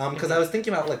 Because I was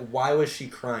thinking about, like, why was she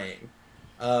crying?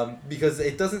 Because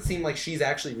it doesn't seem like she's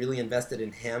actually really invested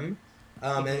in him.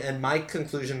 And my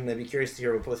conclusion, and I'd be curious to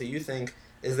hear what both of you think,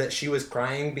 is that she was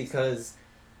crying because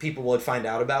people would find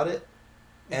out about it.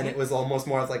 And it was almost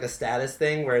more of like a status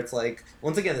thing where it's like,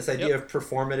 once again, this idea of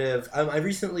performative. I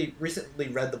recently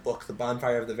read the book, The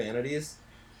Bonfire of the Vanities.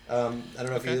 I don't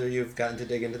know if either of you have gotten to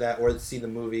dig into that or see the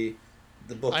movie.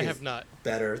 The book I is have not.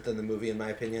 better than the movie, in my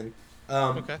opinion.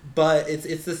 Okay. But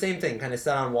it's the same thing, kind of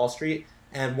set on Wall Street.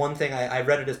 And one thing, I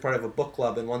read it as part of a book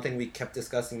club, and one thing we kept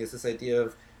discussing is this idea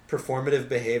of performative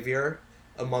behavior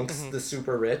amongst the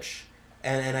super rich.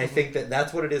 And I think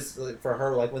that's what it is for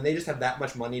her. Like, when they just have that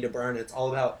much money to burn, it's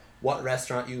all about what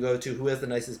restaurant you go to, who has the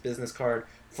nicest business card.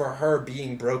 For her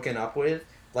being broken up with,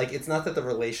 like, it's not that the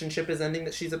relationship is ending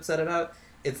that she's upset about.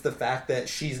 It's the fact that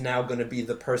she's now going to be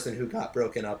the person who got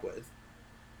broken up with.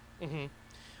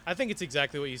 I think it's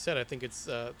exactly what you said. I think it's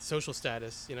social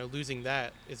status. Losing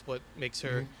that is what makes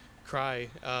her cry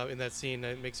in that scene.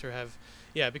 It makes her have,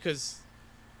 because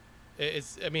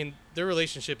it's. I mean, their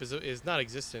relationship is not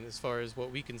existent as far as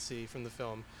what we can see from the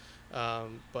film.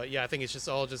 But yeah, I think it's just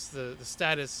all just the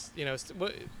status.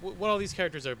 What all these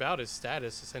characters are about is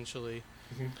status essentially.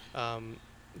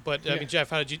 But I mean, Jeff,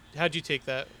 how'd you take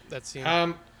that scene?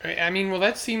 I mean,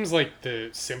 that seems like the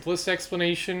simplest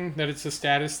explanation, that it's a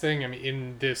status thing. I mean,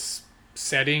 in this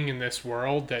setting, in this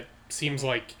world, that seems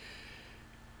like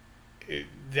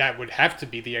that would have to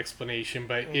be the explanation.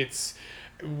 But it's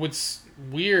what's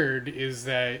weird is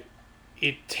that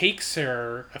it takes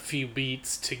her a few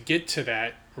beats to get to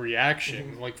that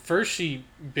reaction. Like, first she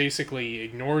basically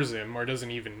ignores him or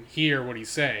doesn't even hear what he's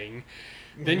saying.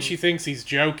 Then she thinks he's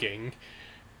joking,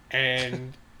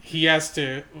 and he has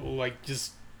to, like,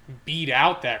 just beat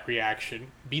that reaction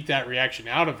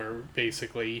out of her,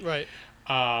 basically. Right.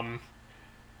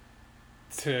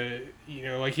 To, you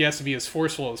know, like, he has to be as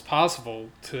forceful as possible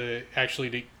to actually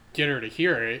to get her to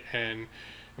hear it. And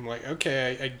I'm like,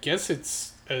 okay, I guess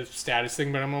it's a status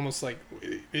thing, but I'm almost like,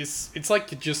 it's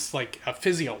like just like a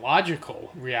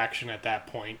physiological reaction at that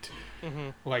point.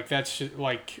 Like, that's just,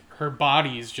 like, her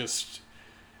body's just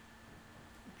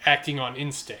acting on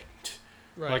instinct.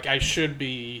 Right. Like, I should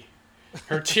be,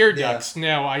 her tear ducts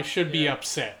know I should be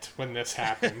upset when this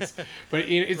happens. But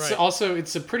it's also,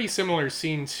 it's a pretty similar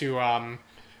scene to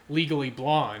Legally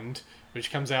Blonde,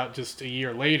 which comes out just a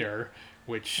year later,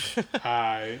 which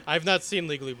I've not seen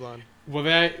Legally Blonde. well,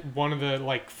 that one of the,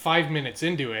 like, 5 minutes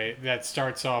into it, that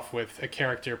starts off with a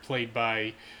character played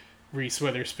by Reese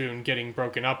Witherspoon getting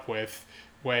broken up with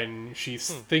when she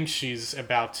thinks she's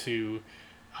about to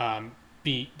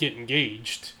get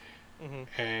engaged,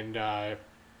 and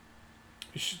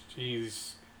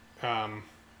she's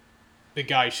the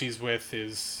guy she's with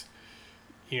is,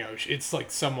 you know, it's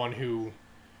like someone who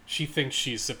she thinks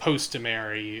she's supposed to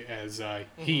marry, as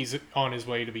he's on his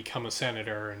way to become a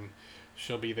senator, and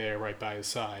she'll be there right by his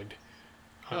side.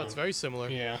 Oh, it's very similar.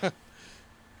 Yeah.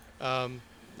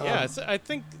 I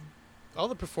think all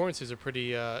the performances are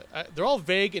pretty. They're all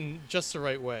vague in just the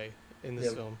right way in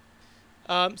this film.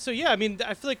 So yeah, I mean,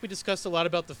 I feel like we discussed a lot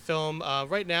about the film.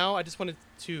 Right now, I just wanted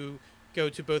to go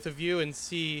to both of you and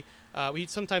see. We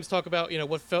sometimes talk about, you know,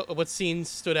 what scenes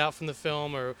stood out from the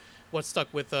film or what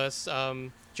stuck with us.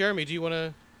 Jeremy, do you want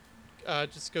to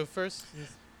just go first?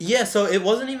 Yeah, so it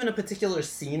wasn't even a particular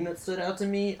scene that stood out to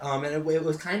me, and it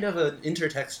was kind of an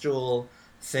intertextual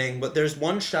thing, but there's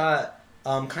one shot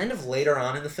kind of later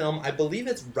on in the film, I believe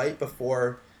it's right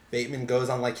before Bateman goes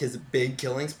on, like, his big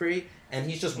killing spree, and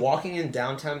he's just walking in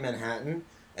downtown Manhattan,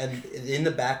 and in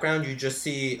the background you just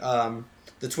see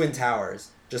the Twin Towers,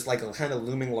 just, like, kind of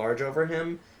looming large over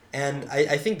him, and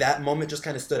I think that moment just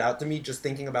kind of stood out to me, just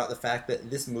thinking about the fact that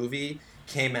this movie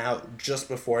came out just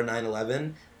before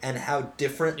 9/11, and how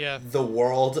different the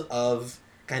world of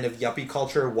kind of yuppie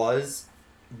culture was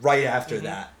right after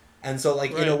that. And so,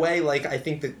 like, in a way, like, I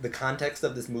think the context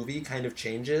of this movie kind of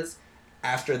changes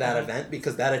after that event,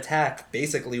 because that attack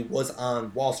basically was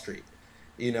on Wall Street.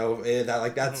 You know,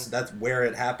 that's where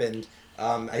it happened.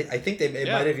 I think they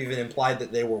might have even implied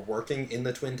that they were working in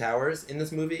the Twin Towers in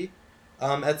this movie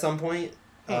at some point.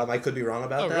 I could be wrong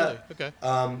about that. Really? Okay.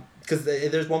 Because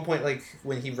there's one point, like,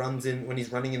 when he's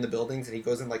running in the buildings and he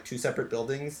goes in, like, 2 separate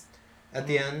buildings at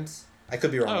the end. I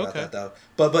could be wrong about that, though.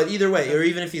 But either way, or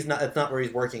even if he's not, it's not where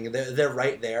he's working. They're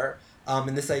right there.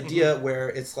 And this idea where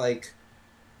it's like,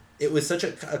 it was such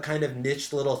a kind of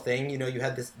niche little thing. You know, you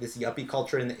had this yuppie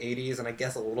culture in the 80s and I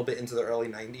guess a little bit into the early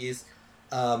 90s.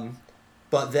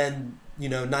 But then, you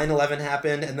know, 9/11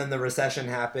 happened, and then the recession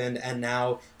happened, and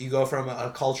now you go from a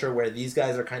culture where these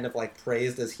guys are kind of, like,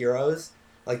 praised as heroes,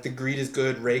 like the greed is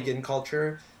good Reagan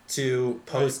culture, to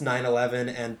post 9/11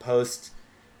 and post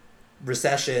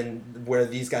recession, where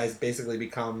these guys basically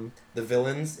become the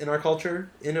villains in our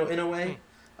culture in a way.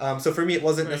 So for me, it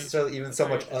wasn't necessarily even so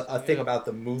much a thing about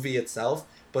the movie itself,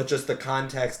 but just the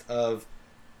context of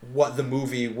what the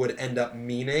movie would end up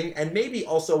meaning, and maybe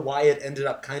also why it ended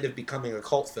up kind of becoming a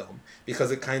cult film, because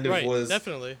it kind of was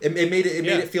definitely it made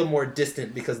it feel more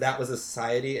distant, because that was a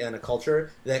society and a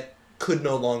culture that could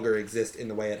no longer exist in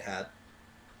the way it had.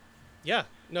 Yeah,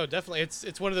 no, definitely.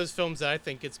 It's one of those films that I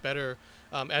think gets better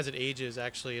as it ages,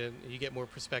 actually, and you get more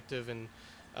perspective, and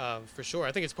for sure,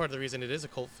 I think it's part of the reason it is a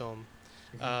cult film.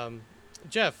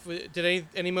 Jeff, did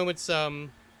any moments?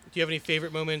 Do you have any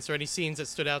favorite moments or any scenes that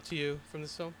stood out to you from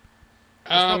this film?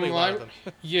 There's probably a lot of them.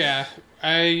 Yeah,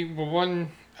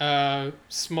 one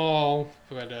small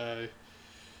but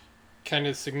kind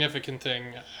of significant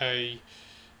thing I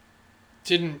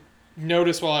didn't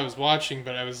notice while I was watching,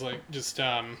 but I was like just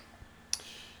kind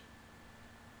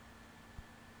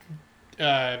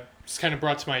of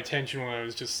brought to my attention when I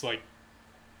was just like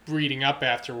reading up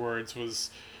afterwards, was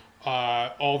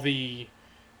all the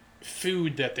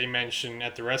food that they mention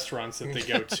at the restaurants that they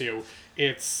go to.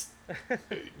 It's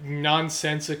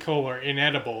nonsensical or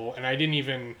inedible, and I didn't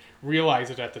even realize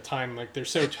it at the time. Like, they're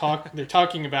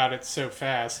talking about it so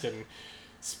fast and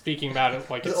speaking about it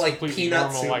like it's like completely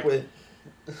peanut normal. soup Like, with...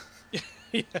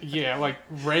 yeah, like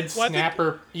red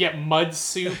snapper. Mud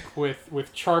soup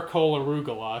with charcoal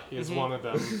arugula is one of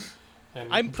them.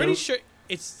 And I'm pretty sure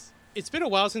it's been a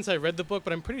while since I read the book,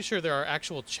 but I'm pretty sure there are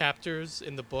actual chapters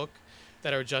in the book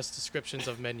that are just descriptions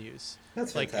of menus.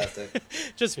 That's like, fantastic.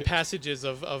 Just passages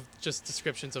of just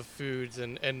descriptions of foods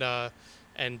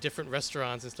and different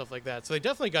restaurants and stuff like that. So they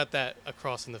definitely got that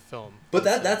across in the film. But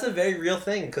that's a very real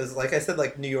thing, because like I said,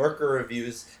 like New Yorker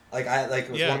reviews, one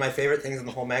of my favorite things in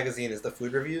the whole magazine is the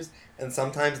food reviews, and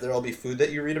sometimes there'll be food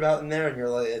that you read about in there, and you're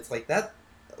like, it's like that.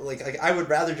 Like I would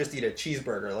rather just eat a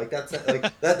cheeseburger. Like that's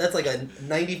like that's like a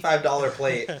 $95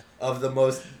 plate of the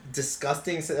most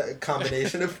disgusting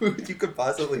combination of food you could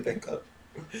possibly think of.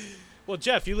 Well,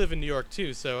 Jeff, you live in New York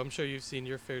too, so I'm sure you've seen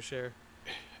your fair share.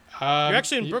 You're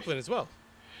actually in Brooklyn as well.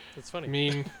 That's funny. I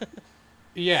mean,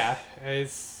 yeah, I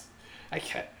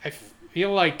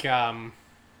feel like I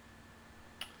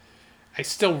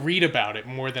still read about it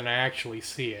more than I actually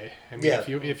see it. I mean,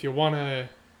 if you want to.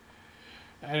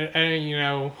 And you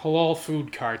know, halal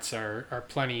food carts are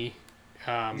plenty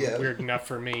weird enough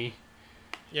for me.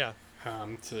 Yeah.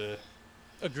 To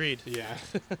agreed. Yeah.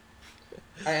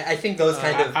 I think those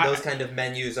kind of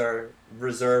menus are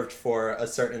reserved for a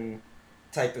certain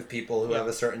type of people who have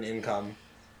a certain income.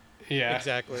 Yeah.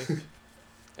 Exactly.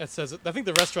 That says it. I think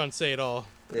the restaurants say it all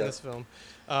in this film.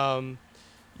 So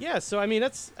I mean, I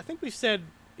think we've said,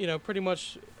 pretty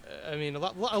much. I mean, a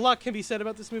lot can be said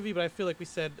about this movie, but I feel like we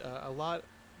said a lot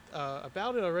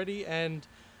about it already, and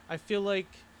I feel like,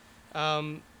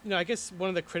 I guess one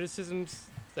of the criticisms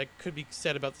that could be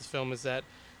said about this film is that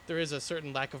there is a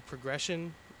certain lack of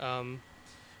progression,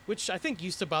 which I think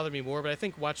used to bother me more, but I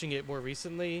think watching it more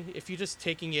recently, if you're just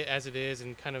taking it as it is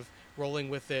and kind of rolling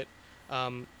with it,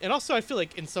 and also I feel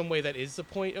like in some way that is the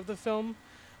point of the film,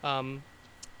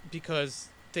 because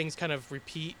things kind of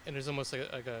repeat and there's almost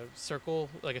like a circle,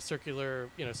 like a circular,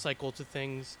 cycle to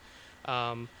things.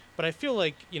 But I feel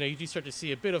like, you do start to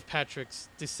see a bit of Patrick's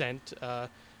descent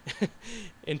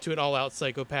into an all-out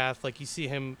psychopath. Like you see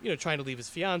him, trying to leave his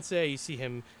fiance. You see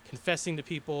him confessing to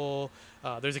people.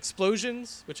 There's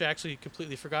explosions, which I actually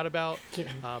completely forgot about.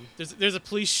 There's a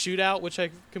police shootout, which I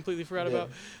completely forgot about.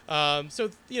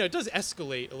 So it does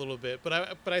escalate a little bit.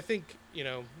 But I think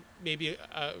maybe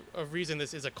a reason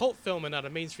this is a cult film and not a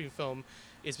mainstream film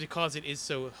is because it is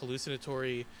so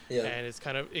hallucinatory and it's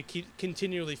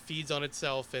continually feeds on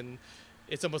itself, and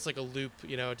it's almost like a loop.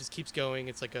 It just keeps going.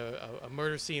 It's like a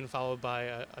murder scene followed by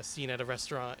a scene at a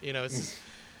restaurant.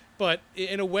 But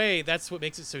in a way, that's what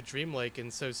makes it so dreamlike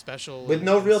and so special. With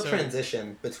no real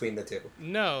transition between the two.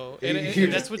 No,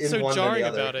 and that's what's so jarring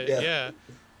about it. Yeah.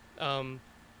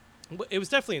 It was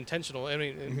definitely intentional. I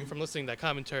mean, from listening to that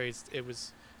commentary, it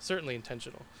was certainly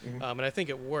intentional, and I think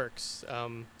it works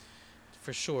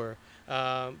for sure.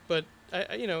 But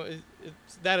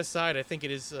that aside, I think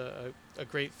it is a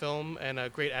great film and a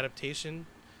great adaptation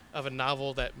of a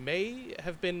novel that may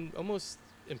have been almost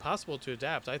impossible to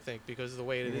adapt, I think, because of the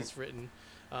way it is written,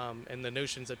 and the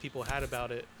notions that people had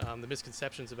about it, the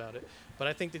misconceptions about it. But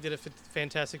I think they did a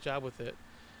fantastic job with it.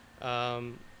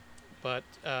 But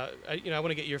I want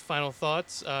to get your final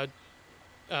thoughts.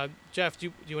 Jeff,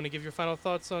 do you want to give your final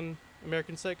thoughts on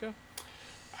American Psycho?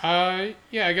 I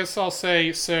guess I'll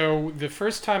say, so the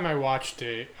first time I watched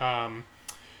it,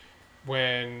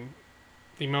 when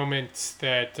the moment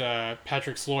that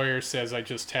Patrick's lawyer says, I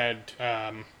just had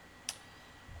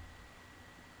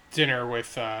dinner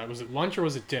with, was it lunch or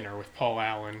was it dinner with Paul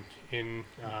Allen in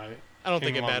I don't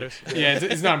think it matters. Yeah,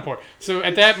 it's not important. So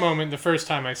at that moment, the first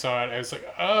time I saw it, I was like,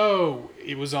 oh,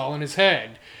 it was all in his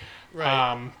head.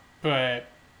 Right. But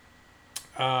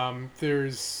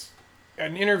there's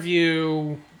an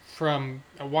interview from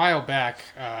a while back,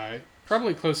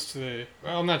 probably close to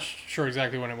I'm not sure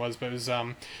exactly when it was, but it was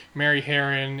Mary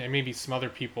Herron and maybe some other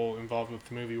people involved with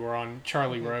the movie were on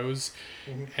Charlie Rose.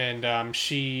 And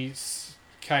she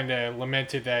kind of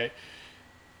lamented that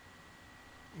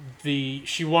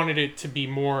she wanted it to be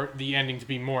the ending to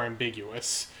be more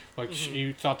ambiguous. Like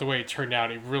she thought the way it turned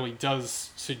out, it really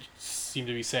does seem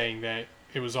to be saying that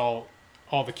it was all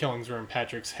the killings were in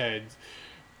Patrick's head,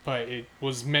 but it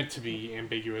was meant to be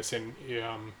ambiguous. And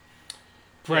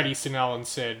Bret Easton Ellis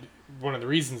said one of the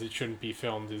reasons it shouldn't be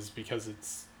filmed is because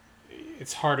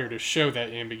it's harder to show that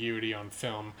ambiguity on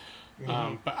film.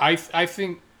 But I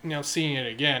think seeing it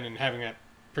again and having that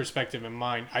perspective in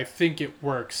mind, I think it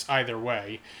works either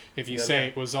way. If you say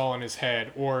it was all in his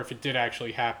head, or if it did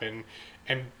actually happen,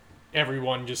 and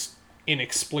everyone just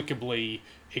inexplicably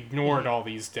ignored all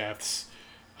these deaths.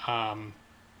 Either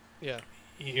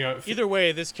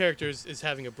way, this character is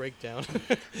having a breakdown.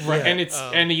 Right, and it's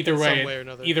and either way, or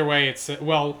another. Either way, it's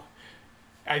I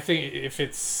think if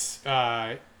it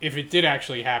did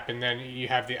actually happen, then you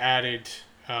have the added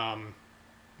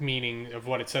meaning of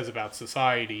what it says about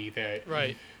society, that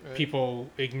Right. people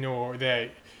ignore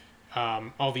that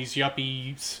all these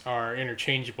yuppies are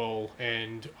interchangeable,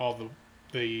 and all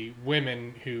the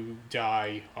women who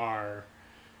die are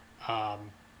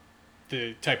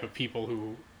the type of people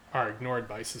who are ignored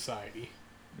by society.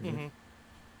 Mm-hmm.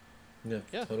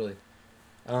 Yeah, totally.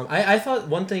 I thought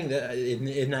one thing that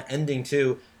in that ending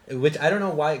too, which I don't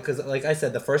know why, because like I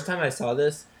said, the first time I saw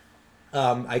this,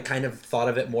 I kind of thought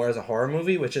of it more as a horror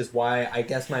movie, which is why I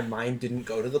guess my mind didn't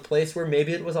go to the place where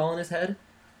maybe it was all in his head.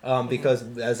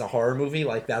 Because as a horror movie,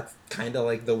 like that's kind of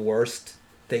like the worst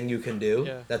thing you can do.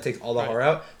 Yeah. That takes all the horror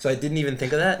out. So I didn't even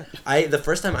think of that. The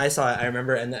first time I saw it, I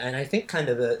remember, and I think kind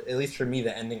of at least for me,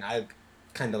 the ending I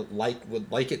kind of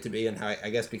would like it to be, and how I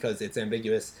guess because it's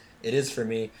ambiguous, it is for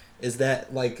me, is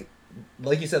that like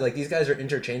you said, like these guys are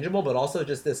interchangeable, but also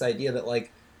just this idea that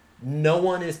like no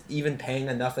one is even paying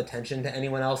enough attention to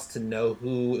anyone else to know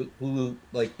who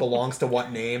like belongs to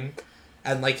what name.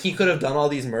 And like he could have done all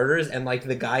these murders, and like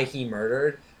the guy he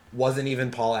murdered wasn't even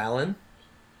Paul Allen.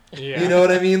 Yeah. You know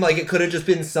what I mean? Like it could have just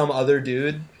been some other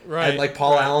dude. Right. And like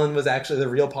Paul Allen was actually the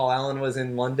real Paul Allen was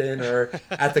in London or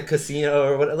at the casino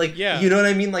or what. Like, Yeah. You know what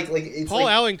I mean? Like it's Paul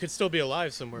like, Allen could still be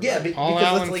alive somewhere. Yeah, right? Paul because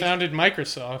Allen it's like, founded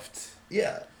Microsoft.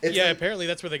 Yeah. It's yeah, like, apparently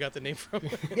that's where they got the name from.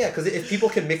 yeah, because if people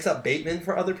can mix up Bateman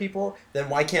for other people, then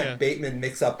why can't Yeah. Bateman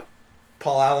mix up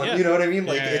Paul Allen? Yeah. You know what I mean?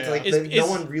 Like Yeah, it's yeah. like no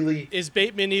one really. Is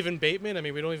Bateman even Bateman? I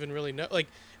mean, we don't even really know. Like,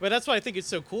 but that's why I think it's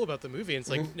so cool about the movie. It's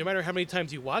like no matter how many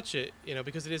times you watch it, you know,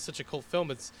 because it is such a cult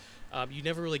film, it's you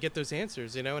never really get those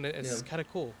answers, you know, and it's kind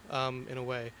of cool in a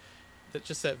way. That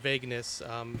just that vagueness,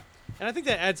 and I think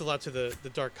that adds a lot to the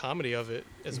dark comedy of it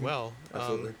as well.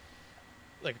 Absolutely.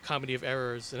 Like a comedy of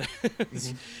errors, and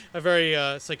it's a very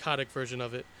psychotic version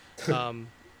of it.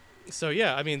 So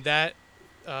yeah, I mean that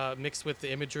mixed with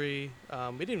the imagery,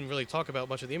 we didn't really talk about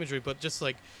much of the imagery, but just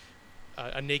like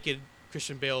a naked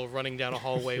Christian Bale running down a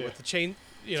hallway with the chain,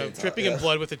 Chainsaw, dripping in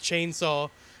blood with a chainsaw.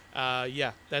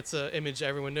 Yeah, that's an image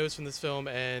everyone knows from this film,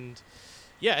 and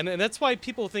yeah, and that's why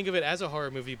people think of it as a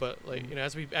horror movie. But like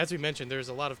as we mentioned, there's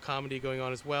a lot of comedy going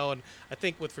on as well, and I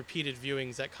think with repeated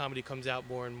viewings, that comedy comes out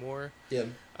more and more. Yeah.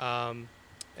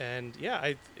 And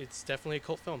yeah, it's definitely a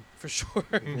cult film for sure,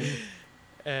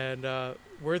 and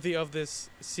worthy of this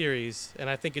series. And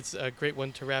I think it's a great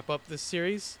one to wrap up this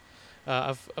series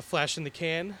of A Flash in the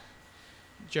Can.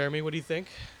 Jeremy, what do you think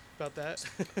about that?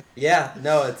 Yeah,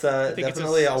 no, it's think it's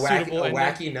definitely a a suitable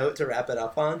wacky note to wrap it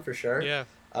up on for sure. Yeah,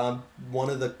 One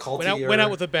of the cultier went out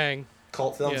with a bang.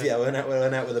 cult films. Yeah, went out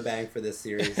with a bang for this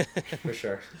series for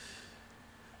sure.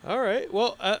 All right.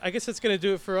 Well, I guess that's going to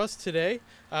do it for us today.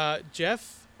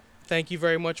 Jeff, thank you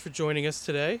very much for joining us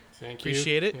today. Thank you.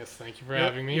 Appreciate it. Yes, thank you for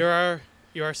having me. You're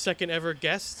our second ever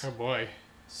guest, Oh boy,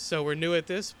 so we're new at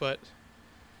this, but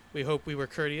we hope we were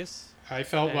courteous. I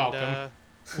felt and, welcome.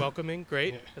 Welcoming.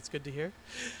 Great. Yeah. That's good to hear.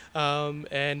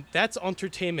 And that's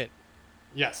Entertainment.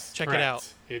 Yes, Check it correct.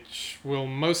 out. It will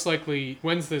most likely.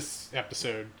 When's this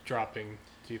episode dropping?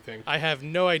 Do you think? I have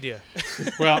no idea.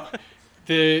 Well,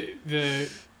 the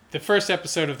first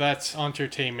episode of That's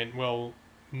Entertainment will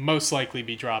most likely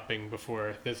be dropping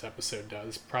before this episode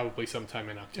does, probably sometime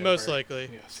in October. Most likely.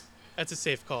 Yes. That's a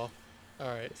safe call. All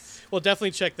right. Well,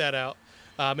 definitely check that out.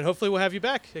 And hopefully we'll have you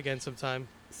back again sometime.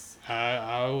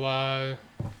 I'll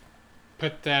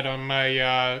put that on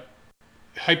my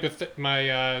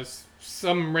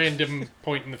some random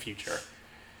point in the future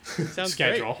Sounds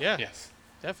schedule. great. Yeah, Yes.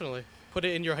 definitely. Put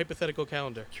it in your hypothetical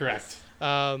calendar. Correct.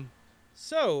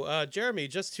 So, Jeremy,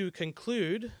 just to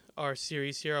conclude our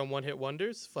series here on One Hit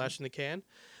Wonders, Flash in the Can.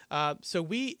 So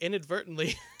we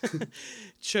inadvertently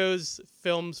chose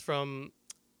films from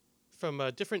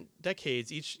different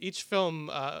decades. Each film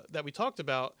that we talked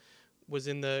about was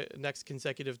in the next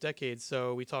consecutive decades.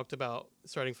 So we talked about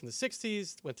starting from the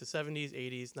 60s, went to 70s,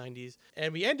 80s, 90s,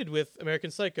 and we ended with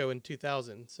American Psycho in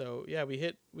 2000. So yeah, we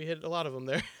hit a lot of them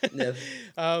there. Yeah.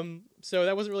 So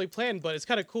that wasn't really planned, but it's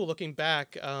kind of cool looking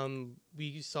back.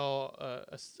 We saw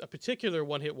a particular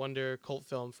one-hit wonder cult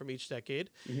film from each decade.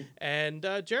 And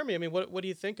Jeremy, I mean, what do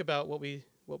you think about what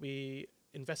we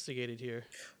investigated here?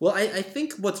 Well, I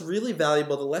think what's really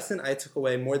valuable, the lesson I took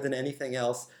away more than anything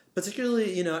else,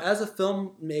 particularly, as a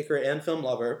filmmaker and film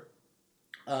lover,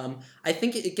 I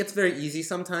think it gets very easy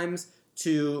sometimes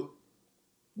to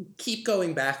keep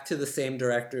going back to the same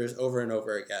directors over and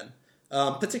over again.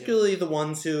 Particularly the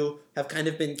ones who have kind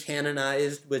of been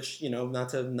canonized, which, not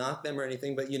to knock them or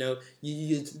anything, but,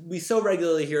 we so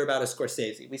regularly hear about a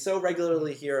Scorsese. We so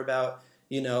regularly hear about,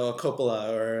 a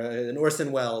Coppola or an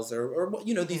Orson Welles or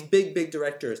these big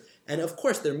directors. And of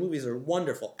course, their movies are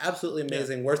wonderful, absolutely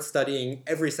amazing, worth studying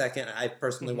every second. I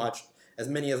personally watched as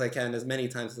many as I can, as many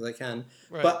times as I can.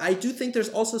 Right. But I do think there's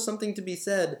also something to be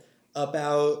said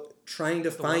about trying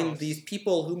to find loss. these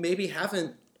people who maybe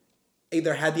haven't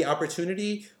either had the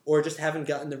opportunity or just haven't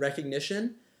gotten the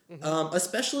recognition.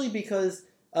 Especially because,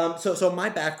 so my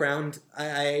background,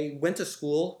 I went to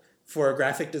school for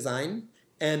graphic design.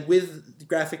 And with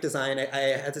graphic design, I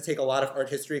had to take a lot of art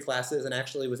history classes and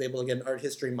actually was able to get an art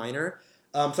history minor.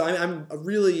 So I'm a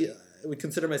really, I would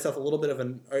consider myself a little bit of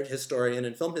an art historian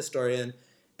and film historian.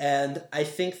 And I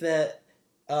think that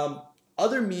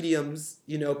other mediums,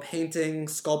 painting,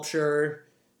 sculpture,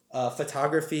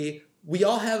 photography, we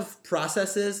all have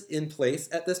processes in place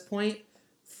at this point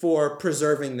for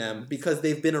preserving them because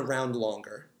they've been around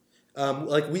longer.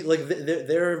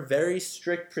 There are very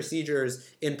strict procedures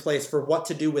in place for what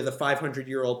to do with a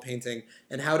 500-year-old painting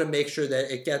and how to make sure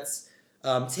that it gets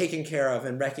taken care of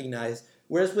and recognized.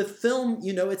 Whereas with film,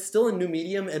 it's still a new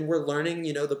medium and we're learning,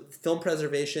 the film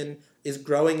preservation is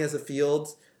growing as a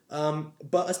field.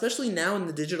 But especially now in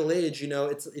the digital age,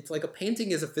 it's like a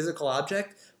painting is a physical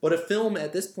object, but a film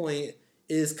at this point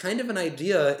is kind of an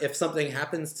idea if something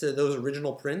happens to those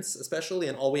original prints, especially,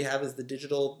 and all we have is the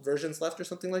digital versions left or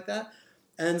something like that.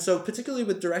 And so particularly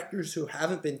with directors who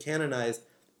haven't been canonized,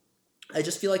 I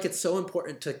just feel like it's so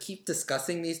important to keep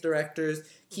discussing these directors,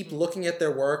 keep looking at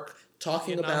their work,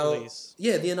 talking about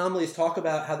the anomalies, talk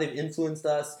about how they've influenced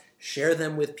us, share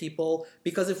them with people,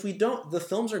 because if we don't, the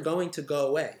films are going to go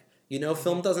away.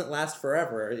 Film doesn't last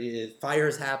forever.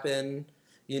 Fires happen,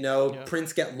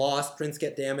 prints get lost, prints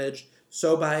get damaged.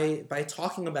 So by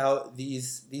talking about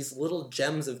these little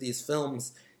gems of these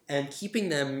films and keeping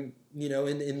them,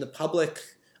 in the public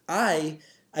eye,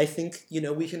 I think,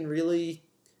 we can really,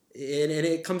 and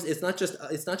it's not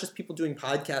just people doing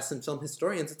podcasts and film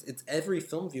historians, it's every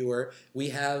film viewer. We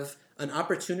have an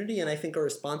opportunity and I think a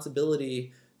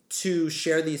responsibility to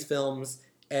share these films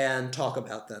and talk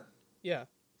about them. Yeah.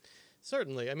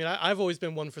 Certainly. I mean, I've always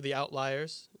been one for the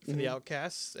outliers, for the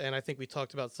outcasts, and I think we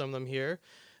talked about some of them here.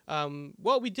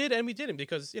 Well, we did and we didn't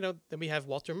because, then we have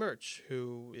Walter Murch,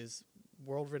 who is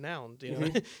world-renowned.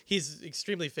 He's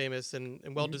extremely famous and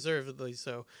well-deservedly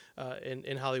so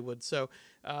in Hollywood. So,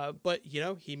 but,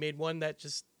 he made one that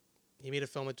he made a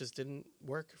film that just didn't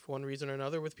work for one reason or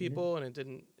another with people, and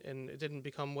it didn't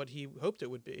become what he hoped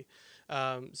it would be.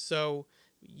 So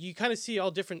you kind of see all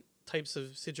different types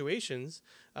of situations,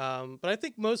 but I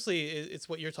think mostly it's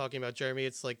what you're talking about, Jeremy.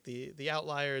 It's like the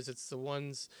outliers. It's the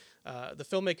ones, the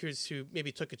filmmakers who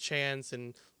maybe took a chance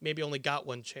and maybe only got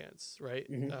one chance, right?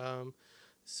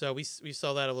 So we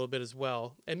saw that a little bit as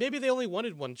well, and maybe they only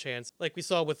wanted one chance, like we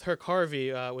saw with Herc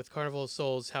Harvey with Carnival of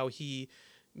Souls, how he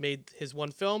made his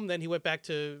one film, then he went back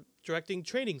to directing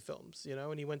training films,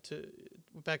 and he went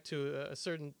back to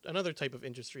another type of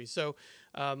industry. So.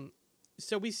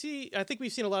 So I think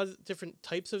we've seen a lot of different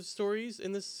types of stories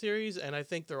in this series, and I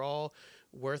think they're all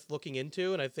worth looking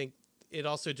into. And I think it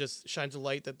also just shines a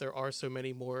light that there are so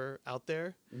many more out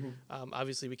there.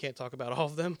 Obviously, we can't talk about all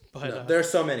of them, but there are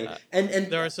so many, and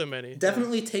there are so many.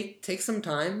 Definitely take some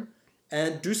time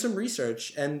and do some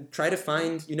research and try to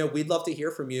find. We'd love to hear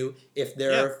from you if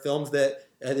there are films that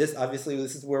this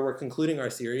is where we're concluding our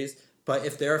series. But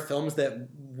if there are films that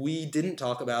we didn't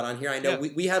talk about on here, I know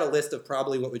we had a list of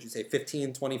probably, what would you say,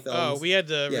 15, 20 films. Oh, we had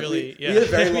to we had a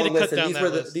very long list, and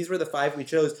these were the 5 we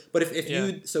chose. But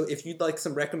if you'd like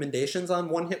some recommendations on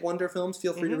one-hit wonder films,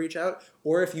 feel free to reach out.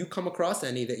 Or if you come across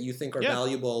any that you think are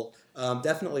valuable,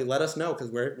 definitely let us know,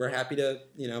 because we're happy to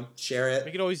share it.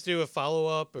 We could always do a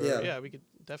follow-up. Or, we could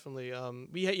definitely.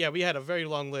 We had a very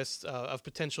long list of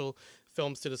potential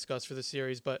films to discuss for the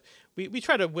series, but we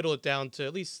try to whittle it down to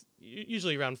at least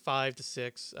usually around 5 to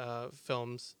 6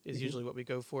 films is usually what we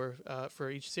go for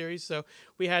each series. So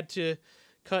we had to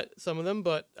cut some of them,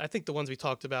 but I think the ones we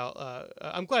talked about,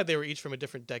 I'm glad they were each from a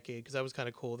different decade, because that was kind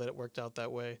of cool that it worked out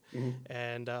that way.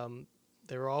 And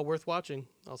they were all worth watching,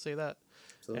 I'll say that.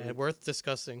 Absolutely. And worth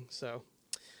discussing, so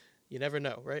you never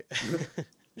know, right?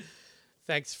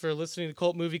 Thanks for listening to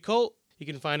Cult Movie Cult. You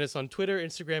can find us on Twitter,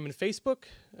 Instagram, and Facebook.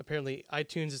 Apparently,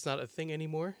 iTunes is not a thing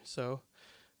anymore, so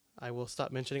I will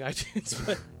stop mentioning iTunes.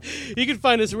 But you can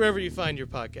find us wherever you find your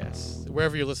podcasts,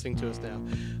 wherever you're listening to us now.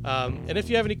 And if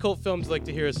you have any cult films you'd like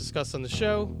to hear us discuss on the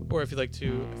show, or if you'd like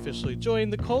to officially join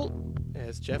the cult,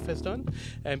 as Jeff has done,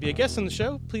 and be a guest on the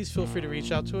show, please feel free to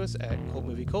reach out to us at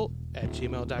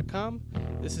cultmoviecult@gmail.com.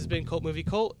 This has been Cult Movie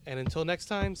Cult, and until next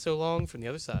time, so long from the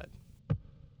other side.